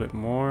out a little bit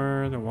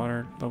more. The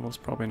water level's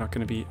probably not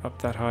going to be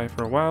up that high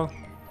for a while.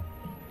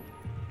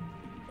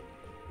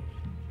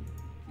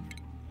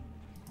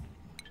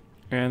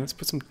 And let's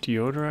put some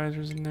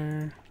deodorizers in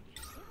there.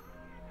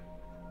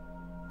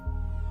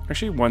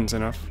 Actually, one's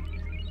enough.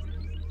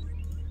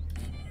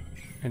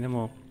 And then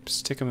we'll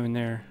stick them in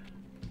there.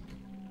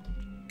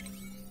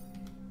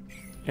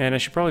 And I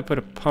should probably put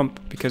a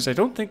pump, because I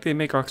don't think they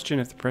make oxygen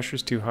if the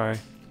pressure's too high.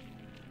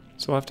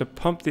 So I'll have to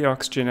pump the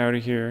oxygen out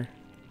of here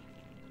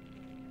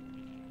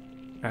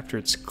after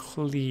it's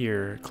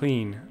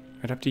clean.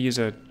 I'd have to use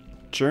a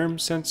germ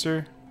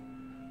sensor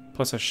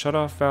plus a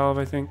shutoff valve,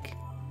 I think.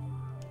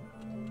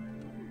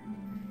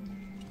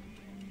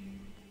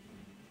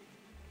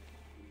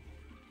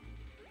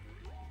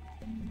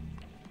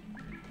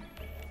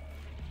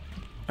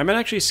 I might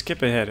actually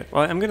skip ahead.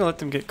 Well, I'm going to let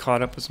them get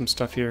caught up with some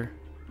stuff here.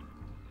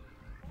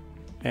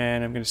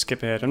 And I'm going to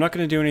skip ahead. I'm not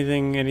going to do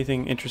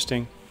anything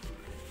interesting.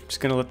 I'm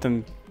just going to let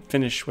them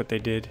finish what they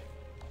did.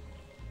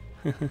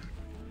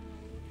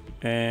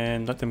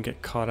 And let them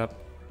get caught up.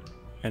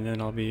 And then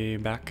I'll be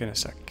back in a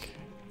sec.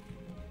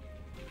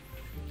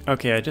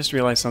 Okay, I just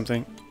realized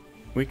something.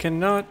 We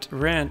cannot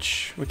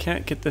ranch. We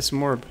can't get this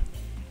morb.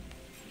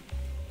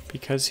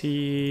 Because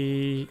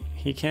he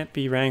can't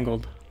be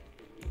wrangled.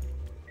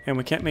 And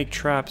we can't make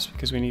traps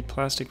because we need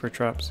plastic for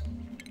traps.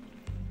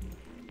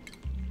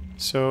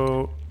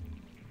 So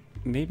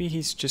maybe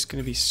he's just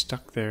going to be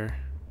stuck there.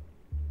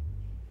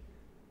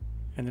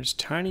 And there's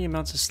tiny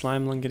amounts of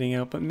slime lung getting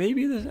out, but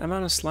maybe the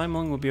amount of slime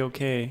lung will be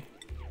okay.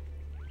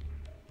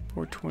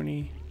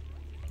 420.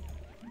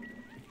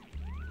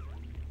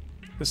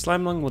 The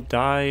slime lung will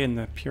die in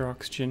the pure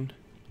oxygen.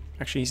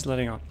 Actually, he's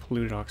letting out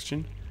polluted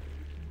oxygen.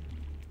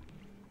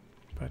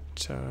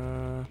 But,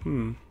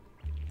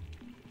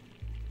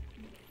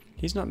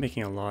 he's not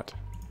making a lot.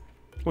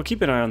 We'll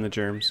keep an eye on the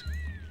germs.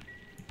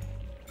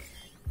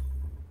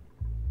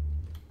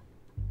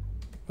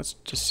 Let's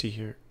just see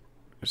here.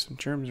 There's some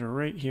germs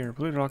right here.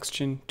 Polluted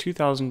oxygen,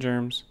 2,000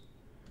 germs.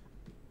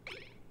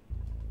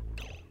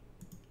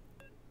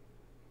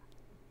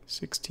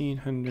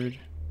 1,600.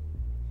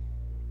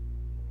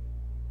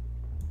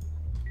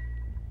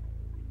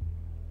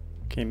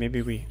 Okay,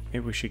 maybe we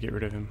should get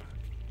rid of him.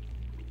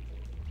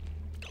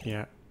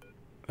 Yeah,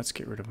 let's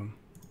get rid of him.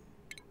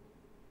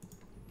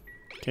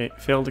 Okay,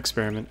 failed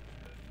experiment.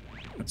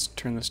 Let's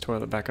turn this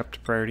toilet back up to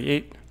priority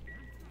 8.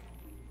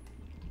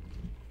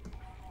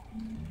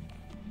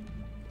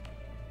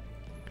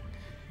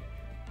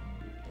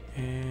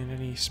 And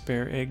any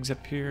spare eggs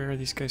up here? Are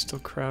these guys still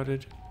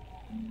crowded?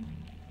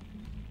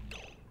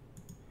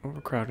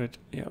 Overcrowded.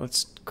 Yeah,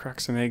 let's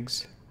crack some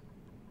eggs.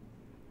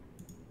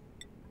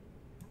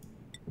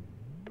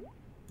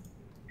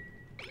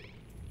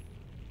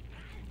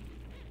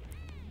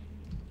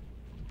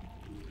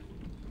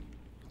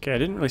 Okay, I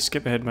didn't really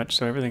skip ahead much,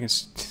 so everything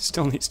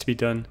still needs to be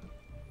done.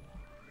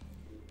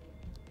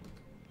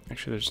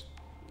 Actually, there's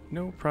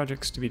no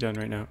projects to be done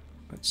right now.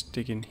 Let's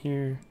dig in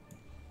here.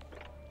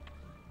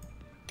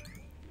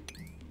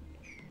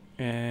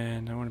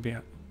 And I want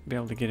to be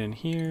able to get in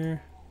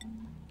here.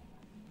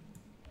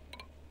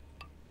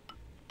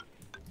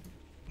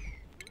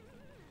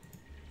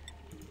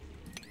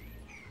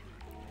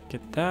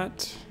 Get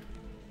that.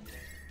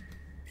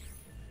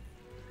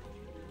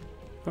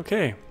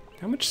 Okay,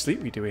 how much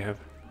sleet wheat do we have?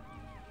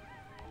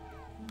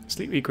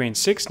 Sleet wheat grain,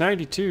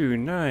 692.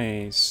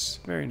 Nice.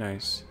 Very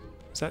nice.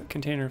 Is that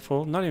container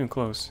full? Not even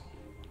close.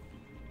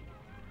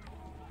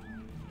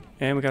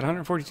 And we got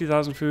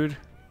 142,000 food.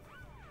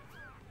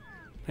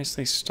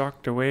 Nicely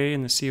stocked away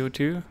in the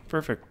CO2.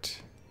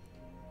 Perfect.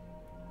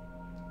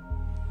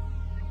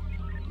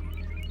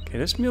 Okay,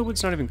 this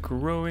mealwood's not even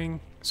growing,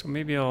 so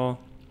maybe I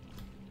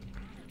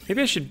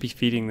should be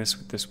feeding this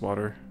with this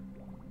water.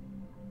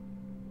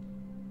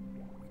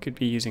 Could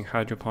be using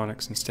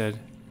hydroponics instead.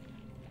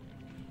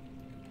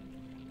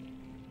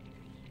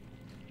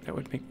 That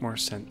would make more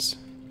sense.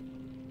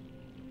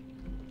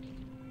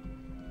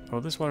 Oh,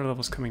 this water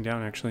level's coming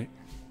down actually.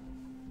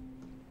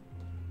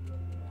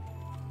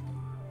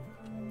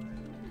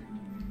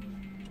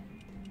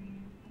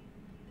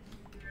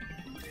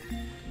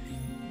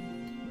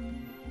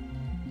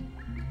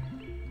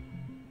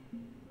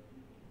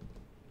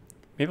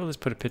 Maybe I'll just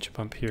put a pitch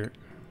pump here.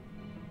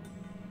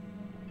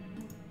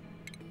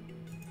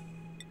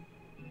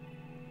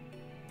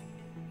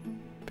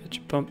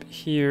 Pitch pump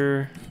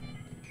here.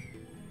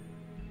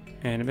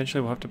 And eventually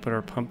we'll have to put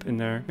our pump in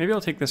there. Maybe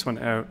I'll take this one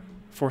out,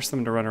 force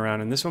them to run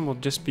around, and this one will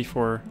just be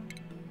for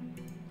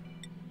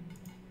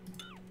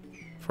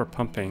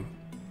pumping.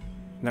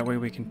 And that way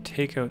we can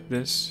take out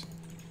this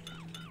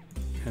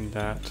and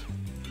that.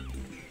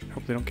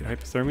 Hope they don't get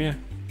hypothermia.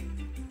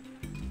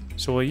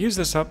 So we'll use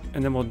this up,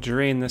 and then we'll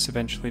drain this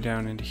eventually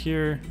down into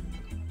here.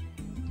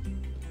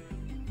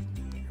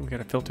 We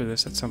gotta filter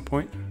this at some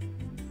point.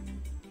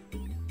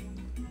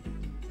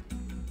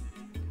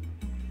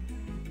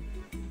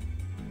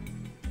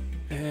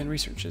 And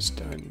research is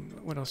done.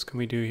 What else can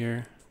we do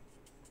here?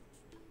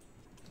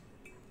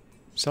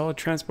 Solid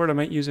transport I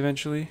might use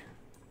eventually.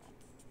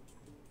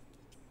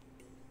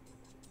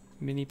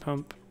 Mini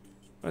pump.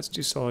 Let's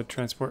do solid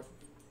transport.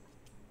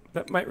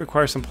 That might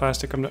require some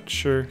plastic, I'm not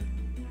sure.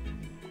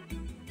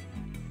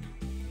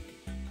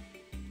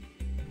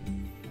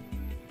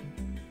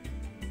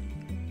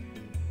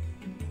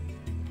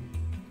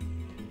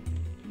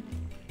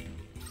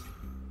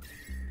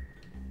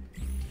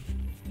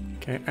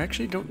 Okay, I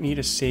actually don't need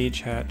a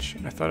sage hatch.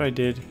 I thought I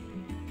did.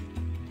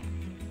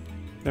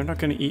 They're not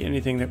going to eat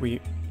anything that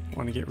we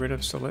want to get rid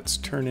of, so let's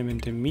turn him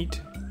into meat.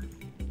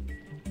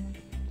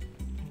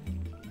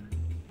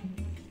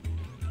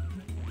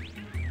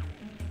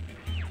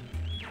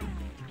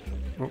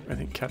 Oh, I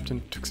think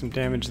Captain took some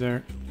damage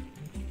there.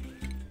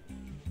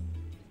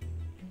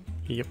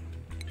 Yep.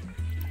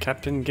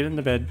 Captain, get in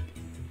the bed.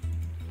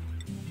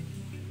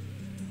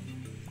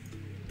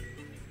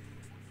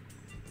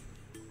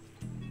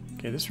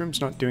 Okay, this room's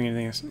not doing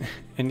anything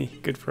any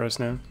good for us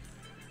now.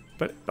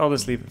 But I'll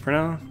just leave it for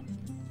now.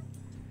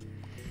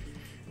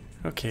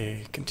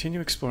 Okay,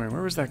 continue exploring.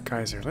 Where was that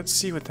geyser? Let's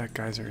see what that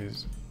geyser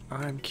is.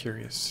 I'm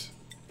curious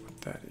what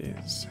that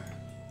is.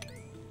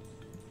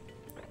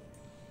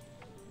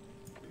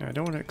 Now, I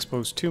don't want to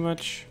expose too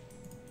much,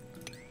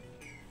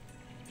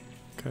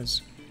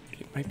 because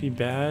it might be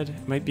bad.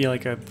 It might be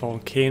like a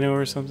volcano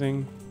or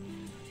something.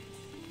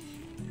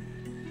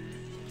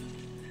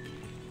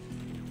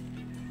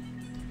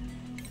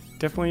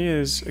 Definitely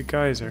is a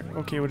geyser.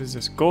 Okay, what is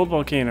this? Gold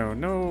volcano.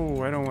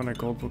 No, I don't want a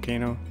gold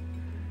volcano.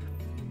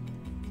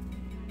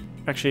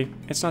 Actually,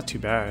 it's not too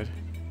bad.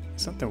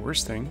 It's not the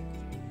worst thing.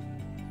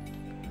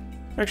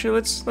 Actually,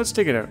 let's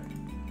dig it out.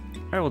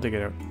 I will dig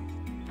it out.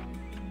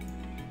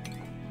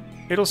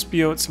 It'll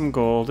spew out some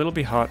gold. It'll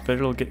be hot, but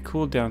it'll get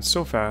cooled down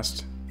so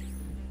fast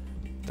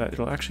that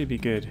it'll actually be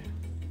good.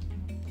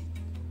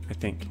 I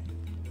think.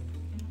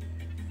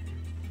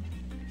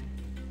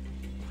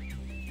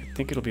 I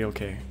think it'll be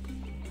okay.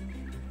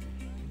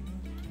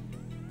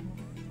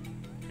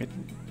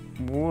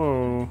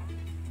 Whoa.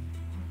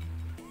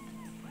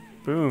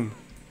 Boom.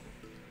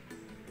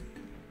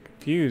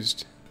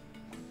 Confused.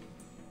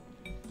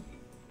 I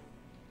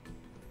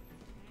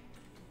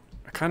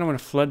kind of want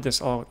to flood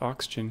this all with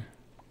oxygen.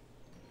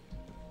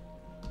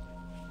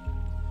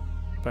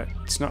 But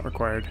it's not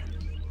required.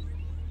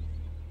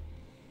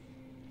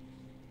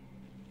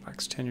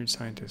 Black's tenured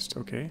scientist.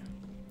 Okay.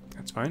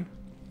 That's fine.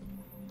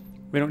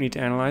 We don't need to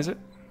analyze it.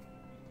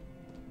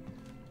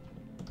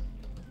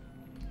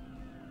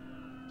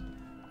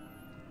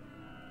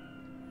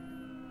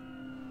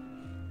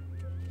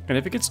 And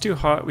if it gets too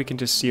hot, we can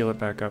just seal it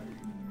back up.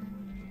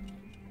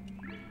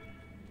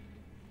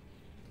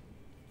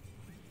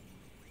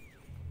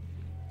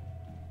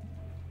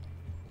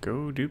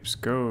 Go, Dupes,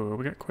 go.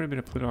 We got quite a bit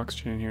of polluted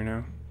oxygen in here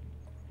now.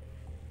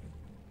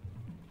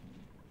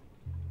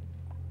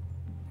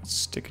 Let's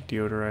stick a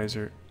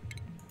deodorizer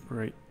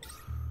right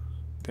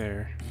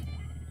there.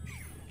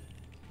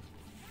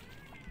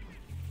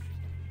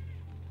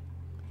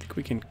 I think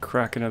we can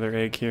crack another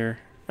egg here.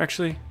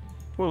 Actually,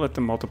 we'll let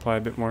them multiply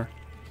a bit more.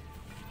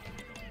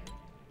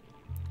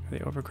 Are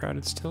they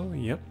overcrowded still?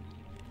 Yep.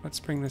 Let's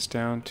bring this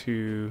down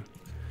to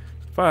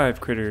 5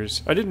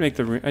 critters. I didn't make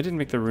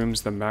the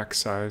rooms the max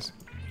size,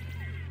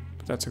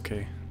 but that's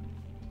okay.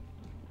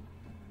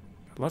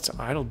 Lots of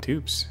idle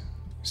dupes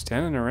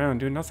standing around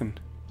doing nothing.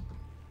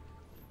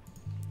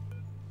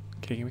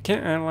 Okay, we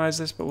can't analyze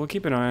this, but we'll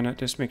keep an eye on it.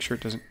 Just make sure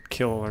it doesn't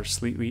kill our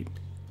sleet wheat.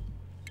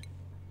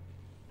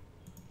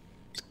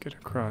 Let's get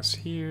across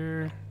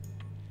here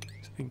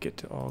so we can get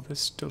to all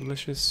this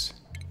delicious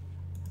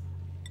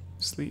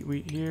sleet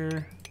wheat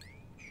here.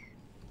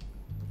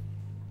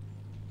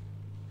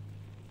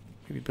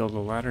 Maybe build a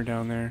ladder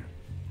down there.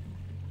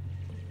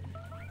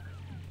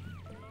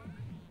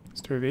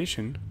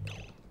 Starvation?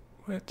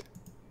 What?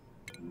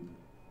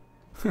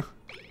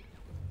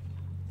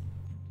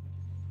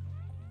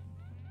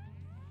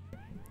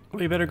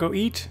 Well, you better go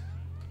eat.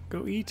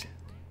 Go eat.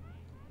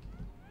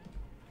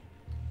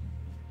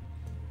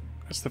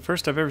 That's the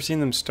first I've ever seen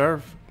them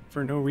starve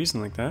for no reason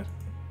like that.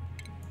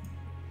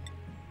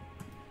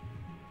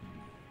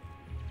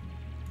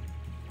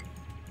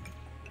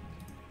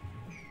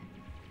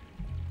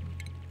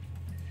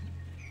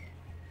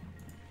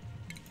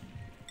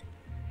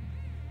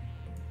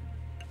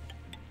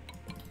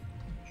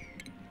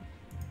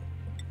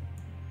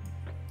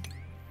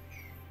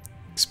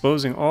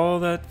 Exposing all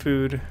that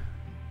food.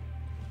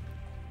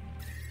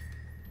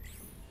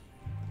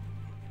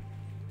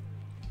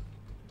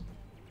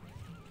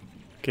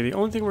 Okay, the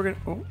only thing we're gonna...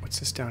 Oh, what's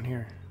this down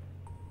here?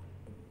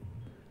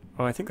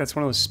 Oh, I think that's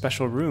one of those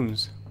special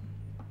rooms.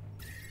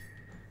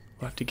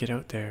 We'll have to get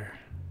out there.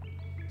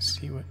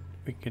 See what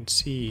we can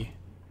see.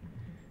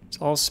 It's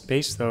all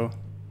space, though.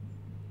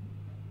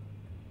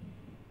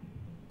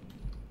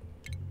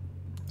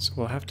 So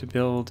we'll have to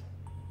build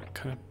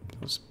kind of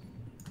those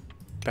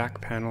back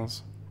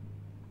panels.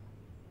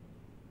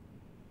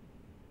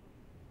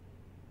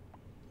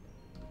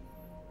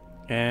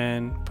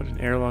 And put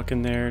an airlock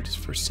in there just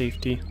for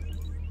safety.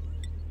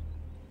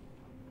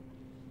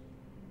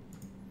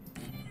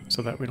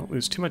 So that we don't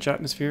lose too much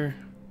atmosphere.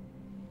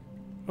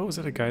 Oh, is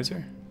that a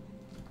geyser?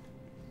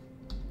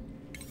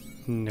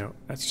 No,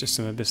 that's just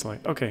some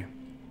abyssalite. Okay.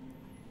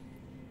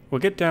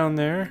 We'll get down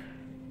there.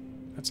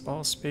 That's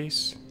all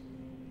space.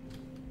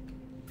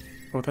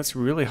 Oh, that's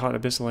really hot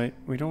abyssalite.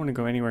 We don't want to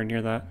go anywhere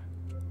near that.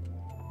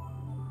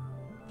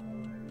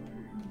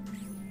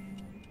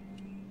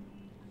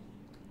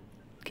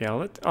 Okay,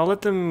 I'll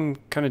let them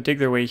kind of dig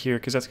their way here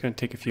because that's going to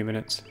take a few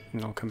minutes,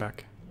 and then I'll come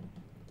back.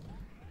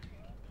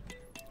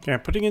 Okay,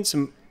 I'm putting in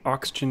some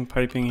oxygen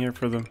piping here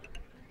for them,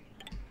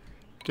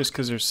 just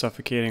because they're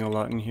suffocating a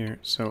lot in here.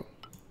 So,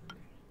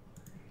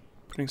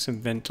 putting some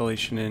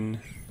ventilation in.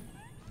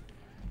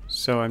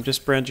 So I'm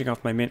just branching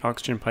off my main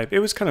oxygen pipe. It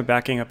was kind of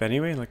backing up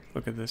anyway. Like,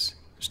 look at this.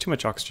 There's too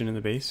much oxygen in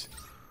the base.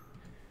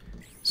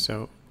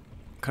 So,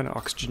 kind of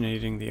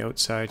oxygenating the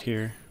outside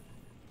here.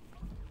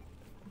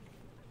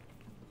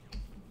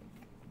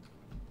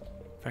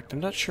 In fact, I'm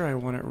not sure I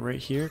want it right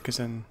here, because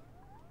then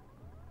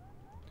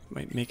it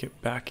might make it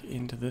back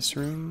into this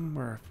room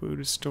where our food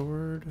is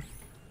stored.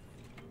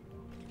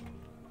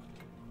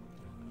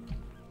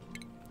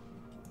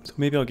 So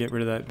maybe I'll get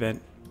rid of that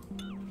vent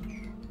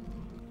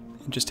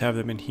and just have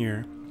them in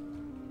here.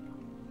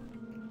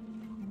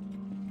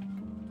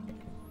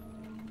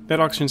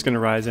 That oxygen's going to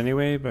rise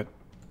anyway, but...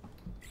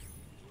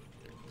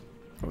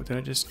 Oh, did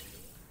I just...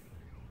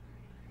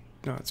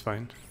 No, it's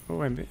fine.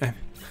 Oh, I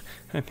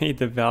made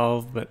the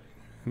valve, but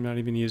I'm not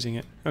even using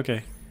it.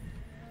 Okay.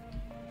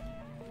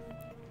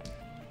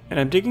 And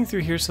I'm digging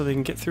through here so they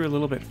can get through a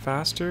little bit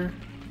faster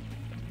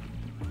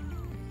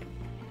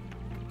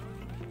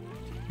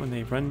when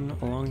they run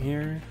along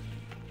here.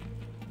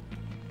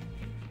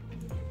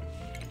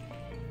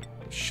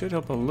 Should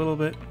help a little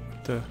bit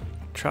with the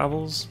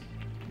travels.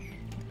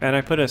 And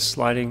I put a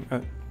sliding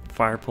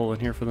fire pole in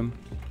here for them.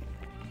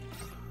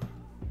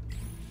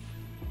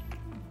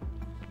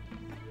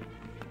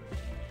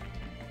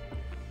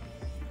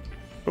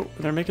 Oh,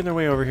 they're making their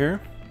way over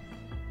here.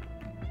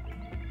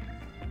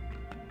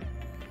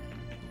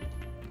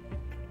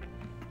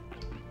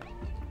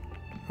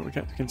 Oh, we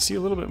can see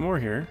a little bit more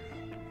here.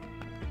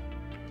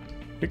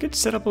 We could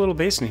set up a little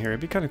base in here.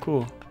 It'd be kind of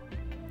cool.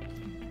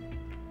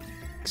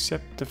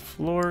 Except the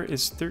floor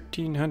is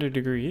 1300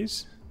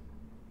 degrees.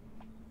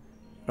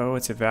 Oh,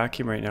 it's a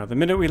vacuum right now. The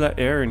minute we let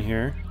air in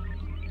here,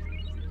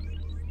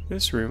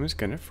 this room is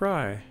gonna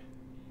fry.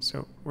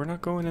 So we're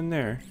not going in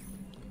there.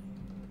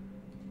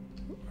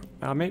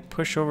 I might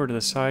push over to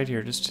the side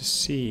here just to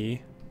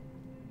see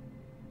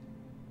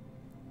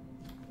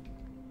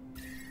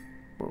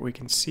what we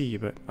can see,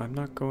 but I'm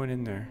not going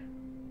in there.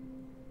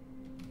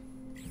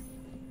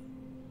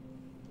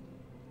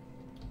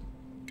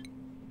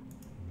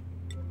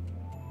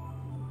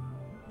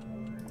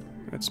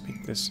 Let's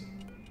make this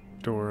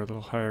door a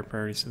little higher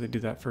priority so they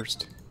do that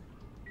first.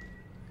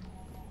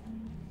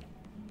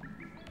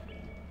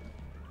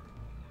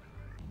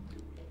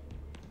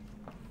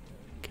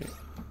 Okay.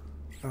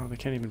 Oh, they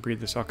can't even breathe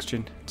this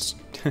oxygen.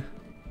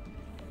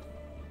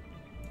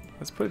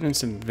 Let's put in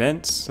some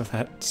vents so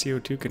that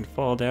CO2 can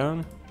fall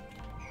down.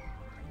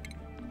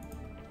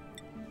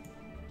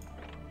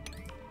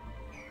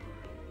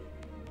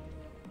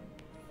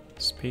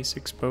 Space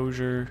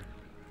exposure.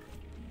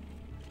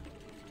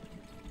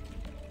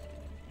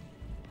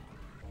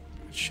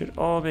 It should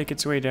all make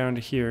its way down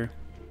to here.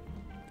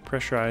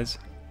 Pressurize.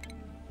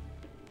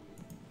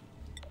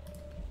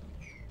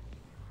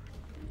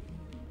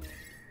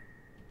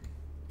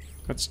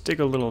 Let's dig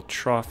a little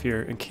trough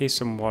here in case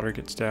some water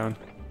gets down.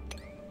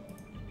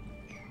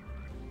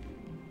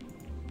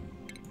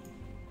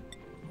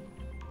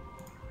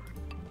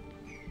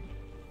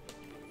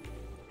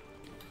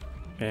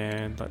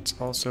 And let's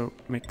also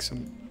make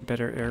some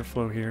better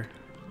airflow here.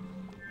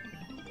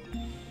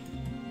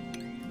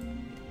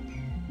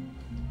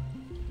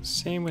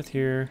 Same with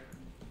here.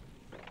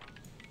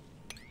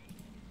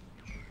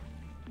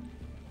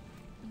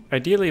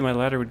 Ideally my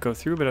ladder would go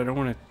through, but I don't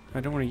want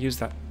to use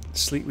that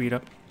sleet weed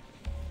up.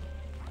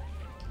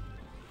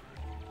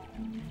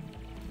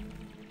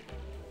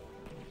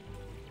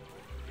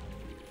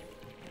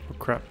 Oh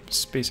crap,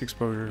 space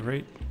exposure,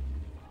 right?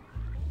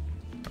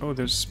 Oh,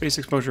 there's space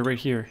exposure right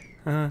here.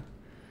 Okay,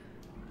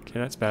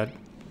 that's bad.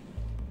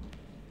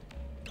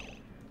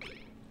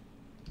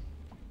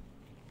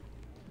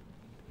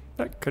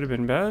 That could have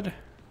been bad.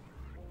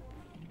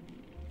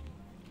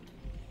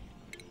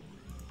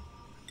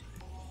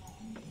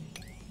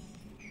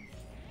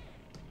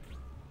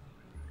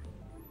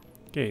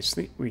 Okay,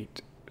 sleet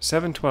wheat.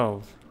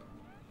 712.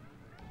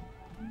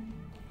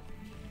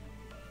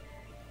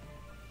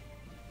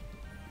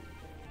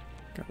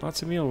 Got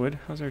lots of mealwood.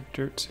 How's our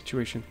dirt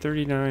situation?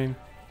 39.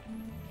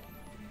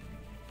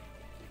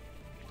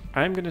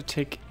 I'm gonna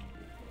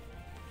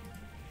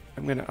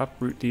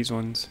uproot these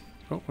ones.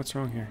 Oh, what's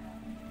wrong here?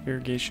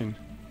 Irrigation.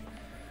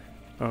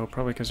 Oh,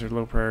 probably because they're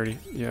low priority.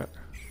 Yeah.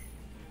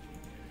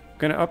 I'm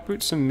gonna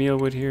uproot some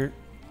mealwood here.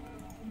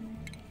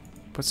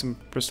 Put some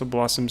Bristol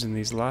Blossoms in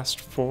these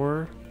last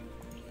 4.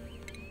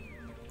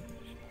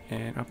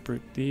 And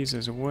uproot these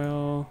as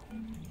well.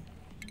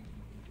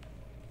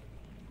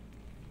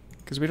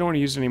 Because we don't want to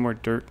use any more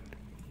dirt.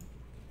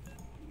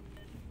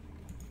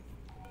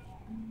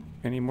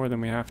 Any more than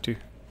we have to.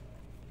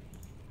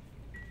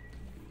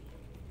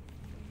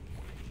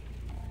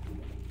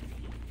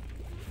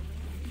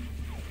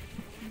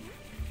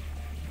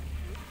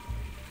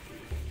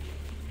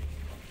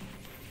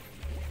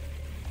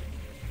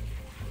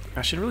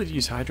 I should really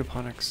use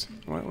hydroponics.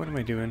 What am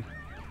I doing?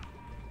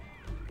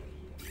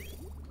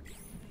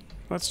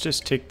 Let's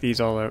just take these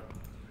all out.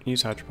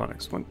 Use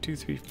hydroponics. 1, 2,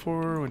 3,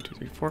 4. 1, 2,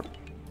 3, 4.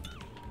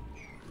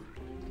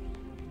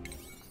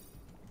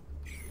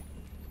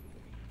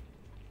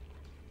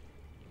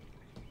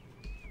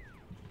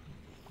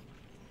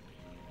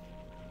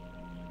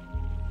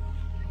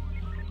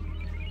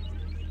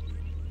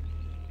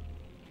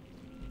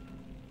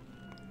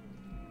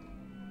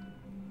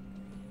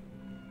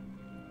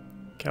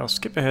 Okay, I'll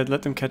skip ahead,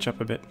 let them catch up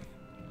a bit.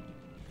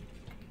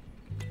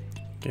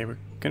 Okay, we're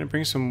gonna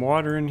bring some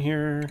water in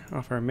here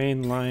off our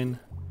main line.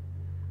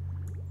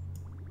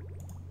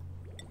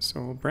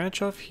 So we'll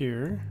branch off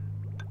here,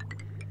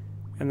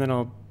 and then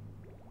I'll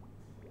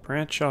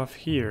branch off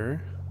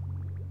here,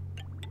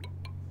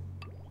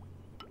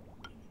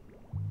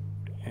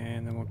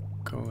 and then we'll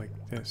go like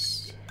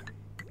this.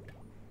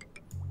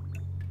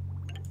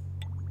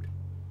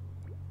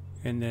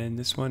 And then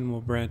this one will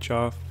branch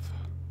off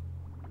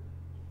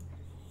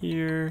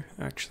here.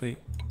 Actually,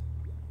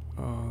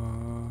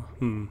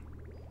 that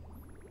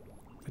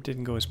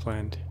didn't go as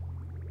planned.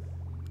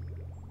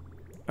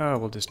 Oh,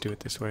 we'll just do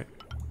it this way.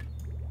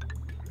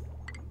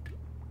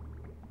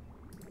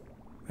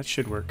 That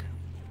should work.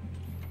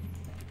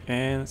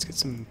 And let's get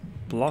some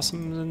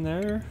blossoms in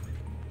there.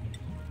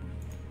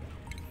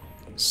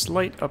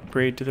 Slight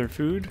upgrade to their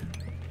food.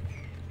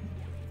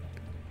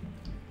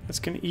 That's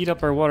going to eat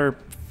up our water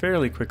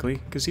fairly quickly,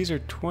 because these are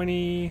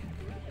 20...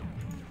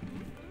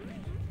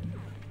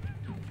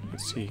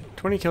 Let's see,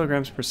 20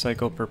 kilograms per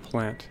cycle per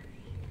plant.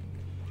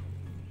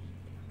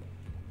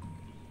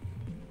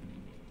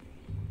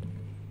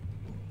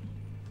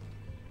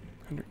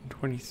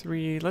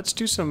 $123. Let's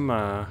do some,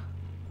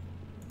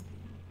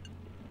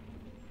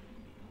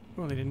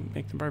 Oh, they didn't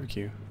make the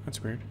barbecue.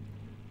 That's weird.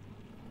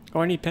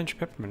 Oh, I need pinch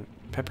peppermint.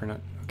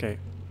 Okay.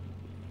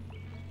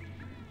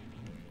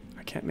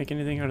 I can't make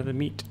anything out of the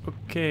meat.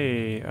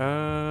 Okay,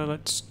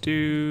 let's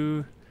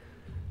do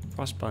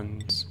frost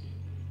buns.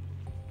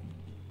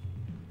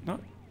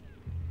 Not...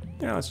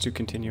 Yeah, let's do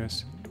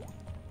continuous.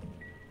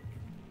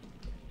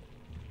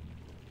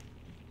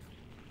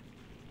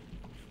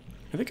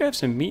 I think I have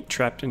some meat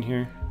trapped in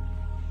here.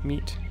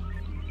 Meat.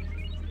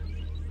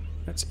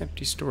 That's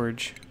empty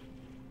storage.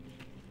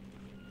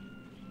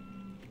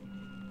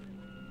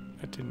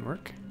 That didn't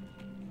work.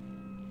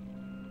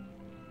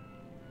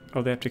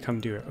 Oh, they have to come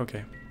do it.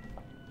 Okay.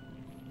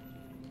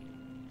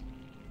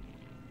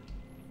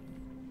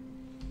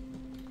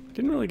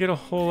 Didn't really get a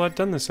whole lot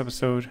done this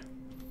episode.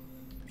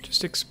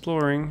 Just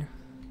exploring.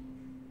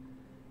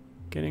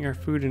 Getting our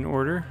food in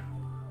order.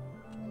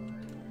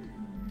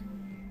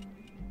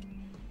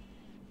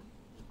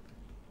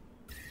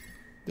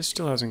 This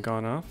still hasn't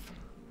gone off.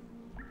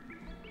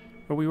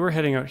 But we were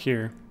heading out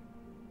here.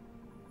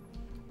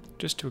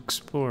 Just to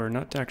explore,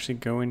 not to actually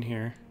go in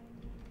here.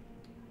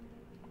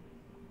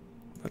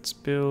 Let's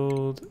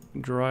build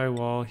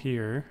drywall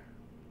here.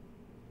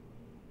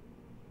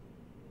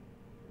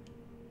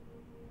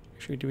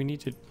 Actually, do we need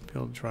to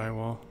build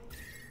drywall?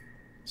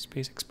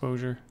 Space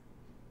exposure.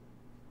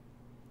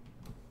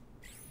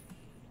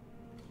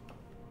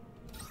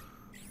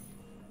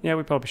 Yeah,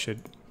 we probably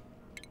should.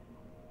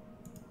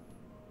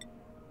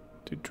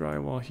 Do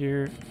drywall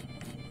here.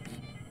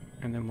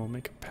 And then we'll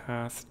make a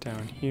path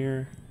down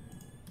here.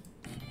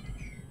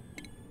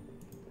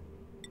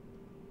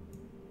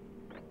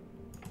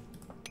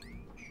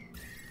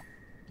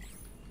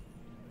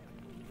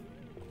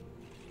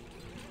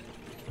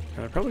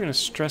 They're probably going to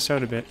stress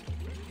out a bit.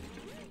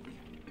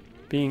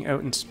 Being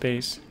out in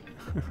space.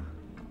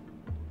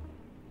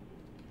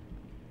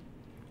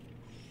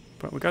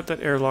 But we got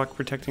that airlock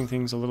protecting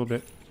things a little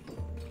bit.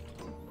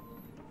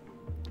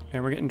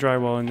 And we're getting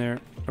drywall in there.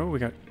 Oh, we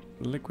got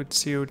liquid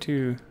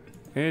CO2.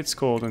 It's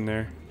cold in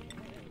there.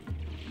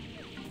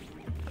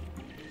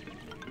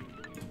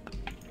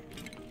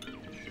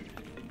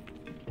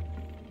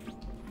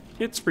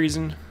 It's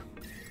freezing.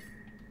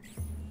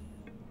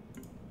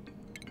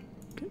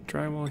 Get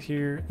drywall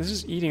here. This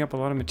is eating up a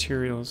lot of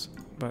materials,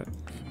 but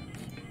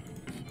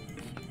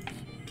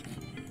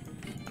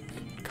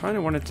kind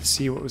of wanted to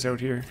see what was out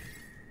here.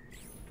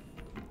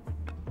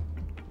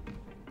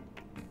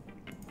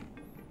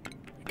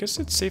 I guess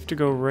it's safe to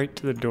go right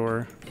to the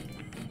door.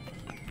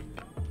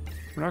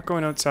 We're not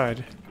going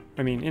outside.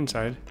 I mean,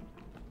 inside.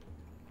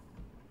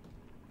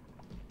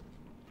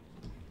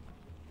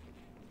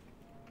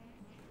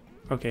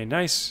 Okay,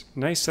 nice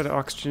set of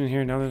oxygen in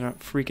here. Now they're not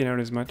freaking out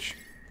as much.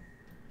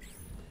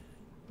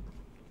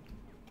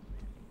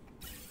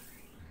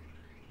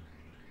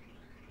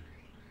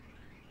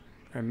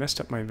 I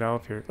messed up my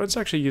valve here. Let's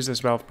actually use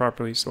this valve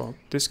properly, so I'll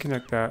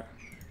disconnect that.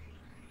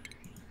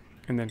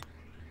 And then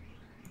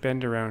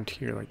bend around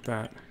here like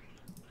that.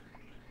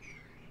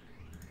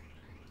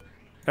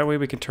 That way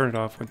we can turn it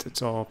off once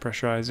it's all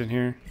pressurized in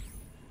here.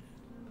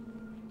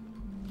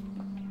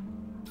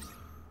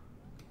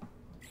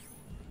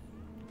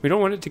 We don't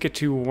want it to get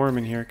too warm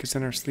in here, because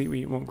then our sleet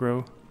wheat won't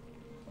grow.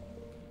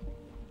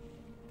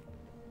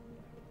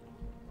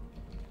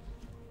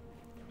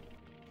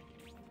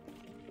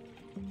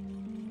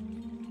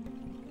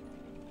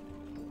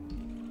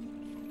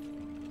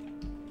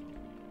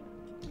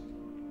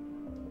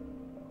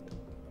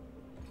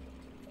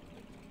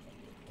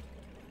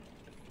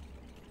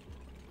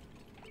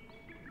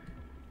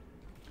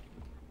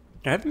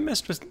 I haven't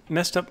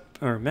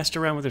messed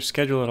around with their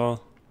schedule at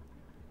all.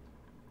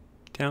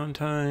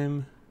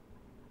 Downtime.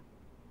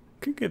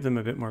 Could give them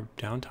a bit more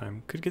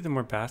downtime. Could give them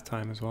more bath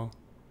time as well.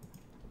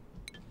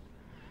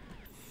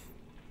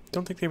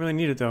 Don't think they really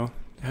need it though.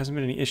 There hasn't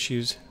been any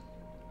issues.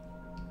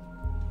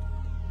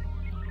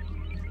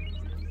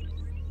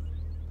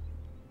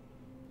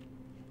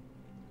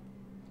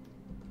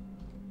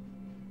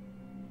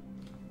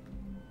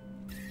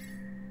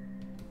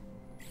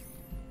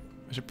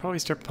 I should probably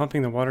start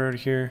pumping the water out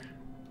of here.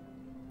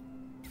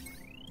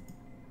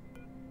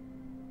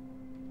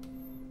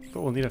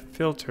 But we'll need a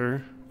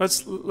filter.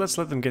 Let's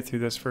let them get through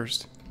this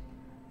first.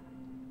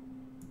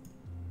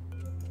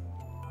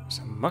 There's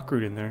some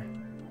muckroot in there.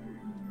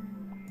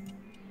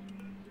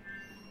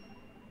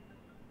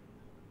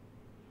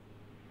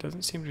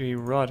 Doesn't seem to be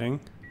rotting.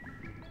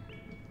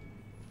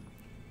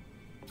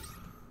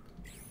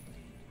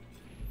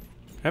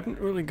 I haven't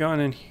really gone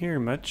in here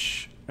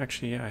much.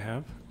 Actually, yeah, I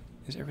have.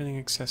 Is everything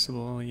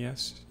accessible?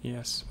 Yes,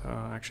 yes.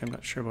 Actually, I'm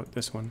not sure about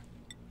this one.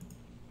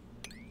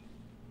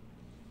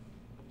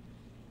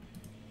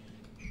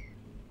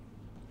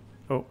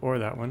 Oh, or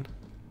that one.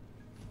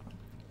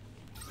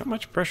 Not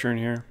much pressure in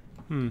here.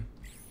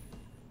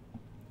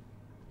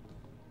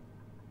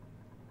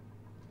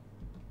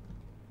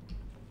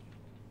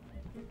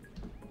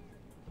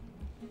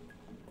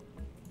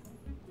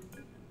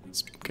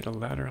 Let's get a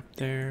ladder up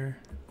there.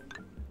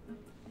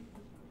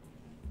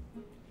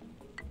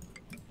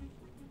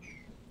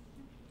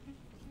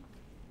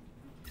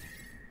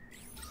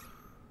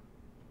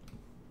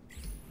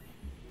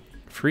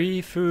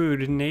 Free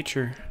food in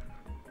nature.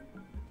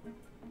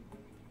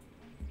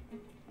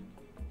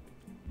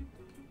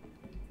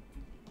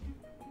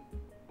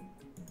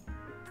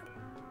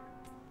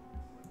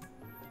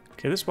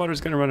 Okay, this water is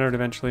going to run out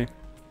eventually.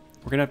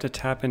 We're going to have to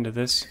tap into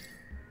this.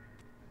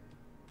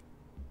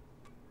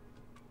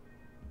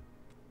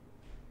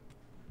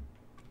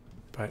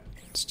 But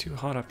it's too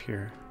hot up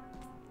here.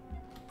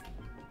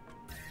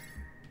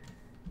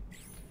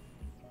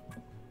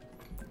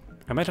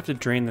 I might have to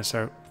drain this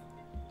out.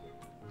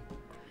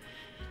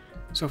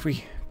 So if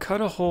we cut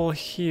a hole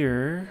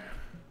here,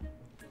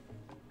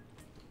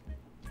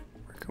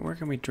 where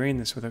can we drain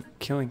this without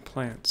killing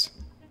plants?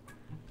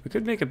 We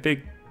could make a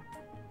big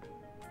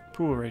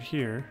pool right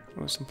here.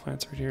 Oh, some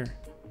plants right here.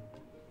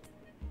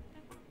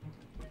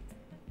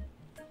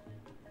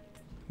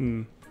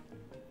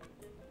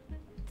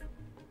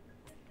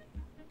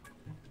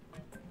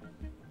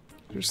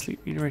 There's sleet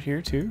weed right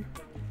here too.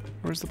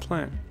 Where's the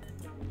plant?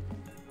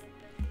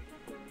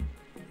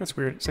 That's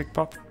weird. It's like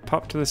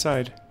pop to the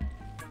side.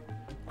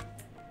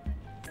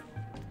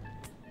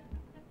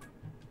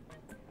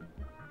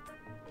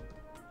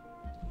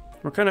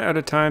 We're kind of out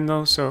of time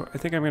though, so I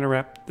think I'm going to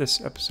wrap this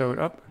episode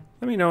up.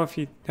 Let me know if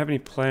you have any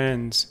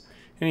plans,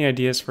 any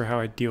ideas for how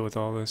I deal with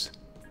all this.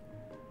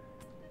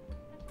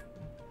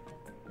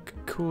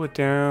 Could cool it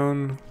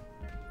down.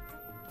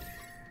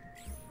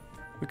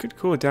 We could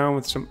cool it down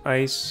with some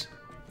ice.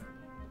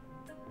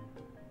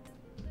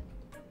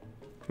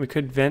 We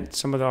could vent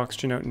some of the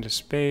oxygen out into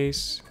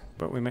space,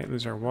 but we might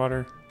lose our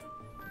water.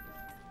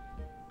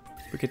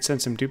 We could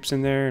send some dupes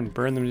in there and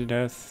burn them to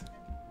death.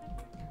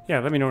 Yeah,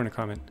 let me know in a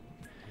comment.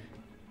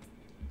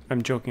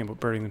 I'm joking about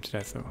burning them to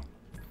death though.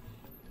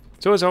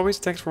 So as always,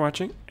 thanks for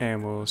watching,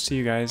 and we'll see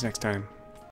you guys next time.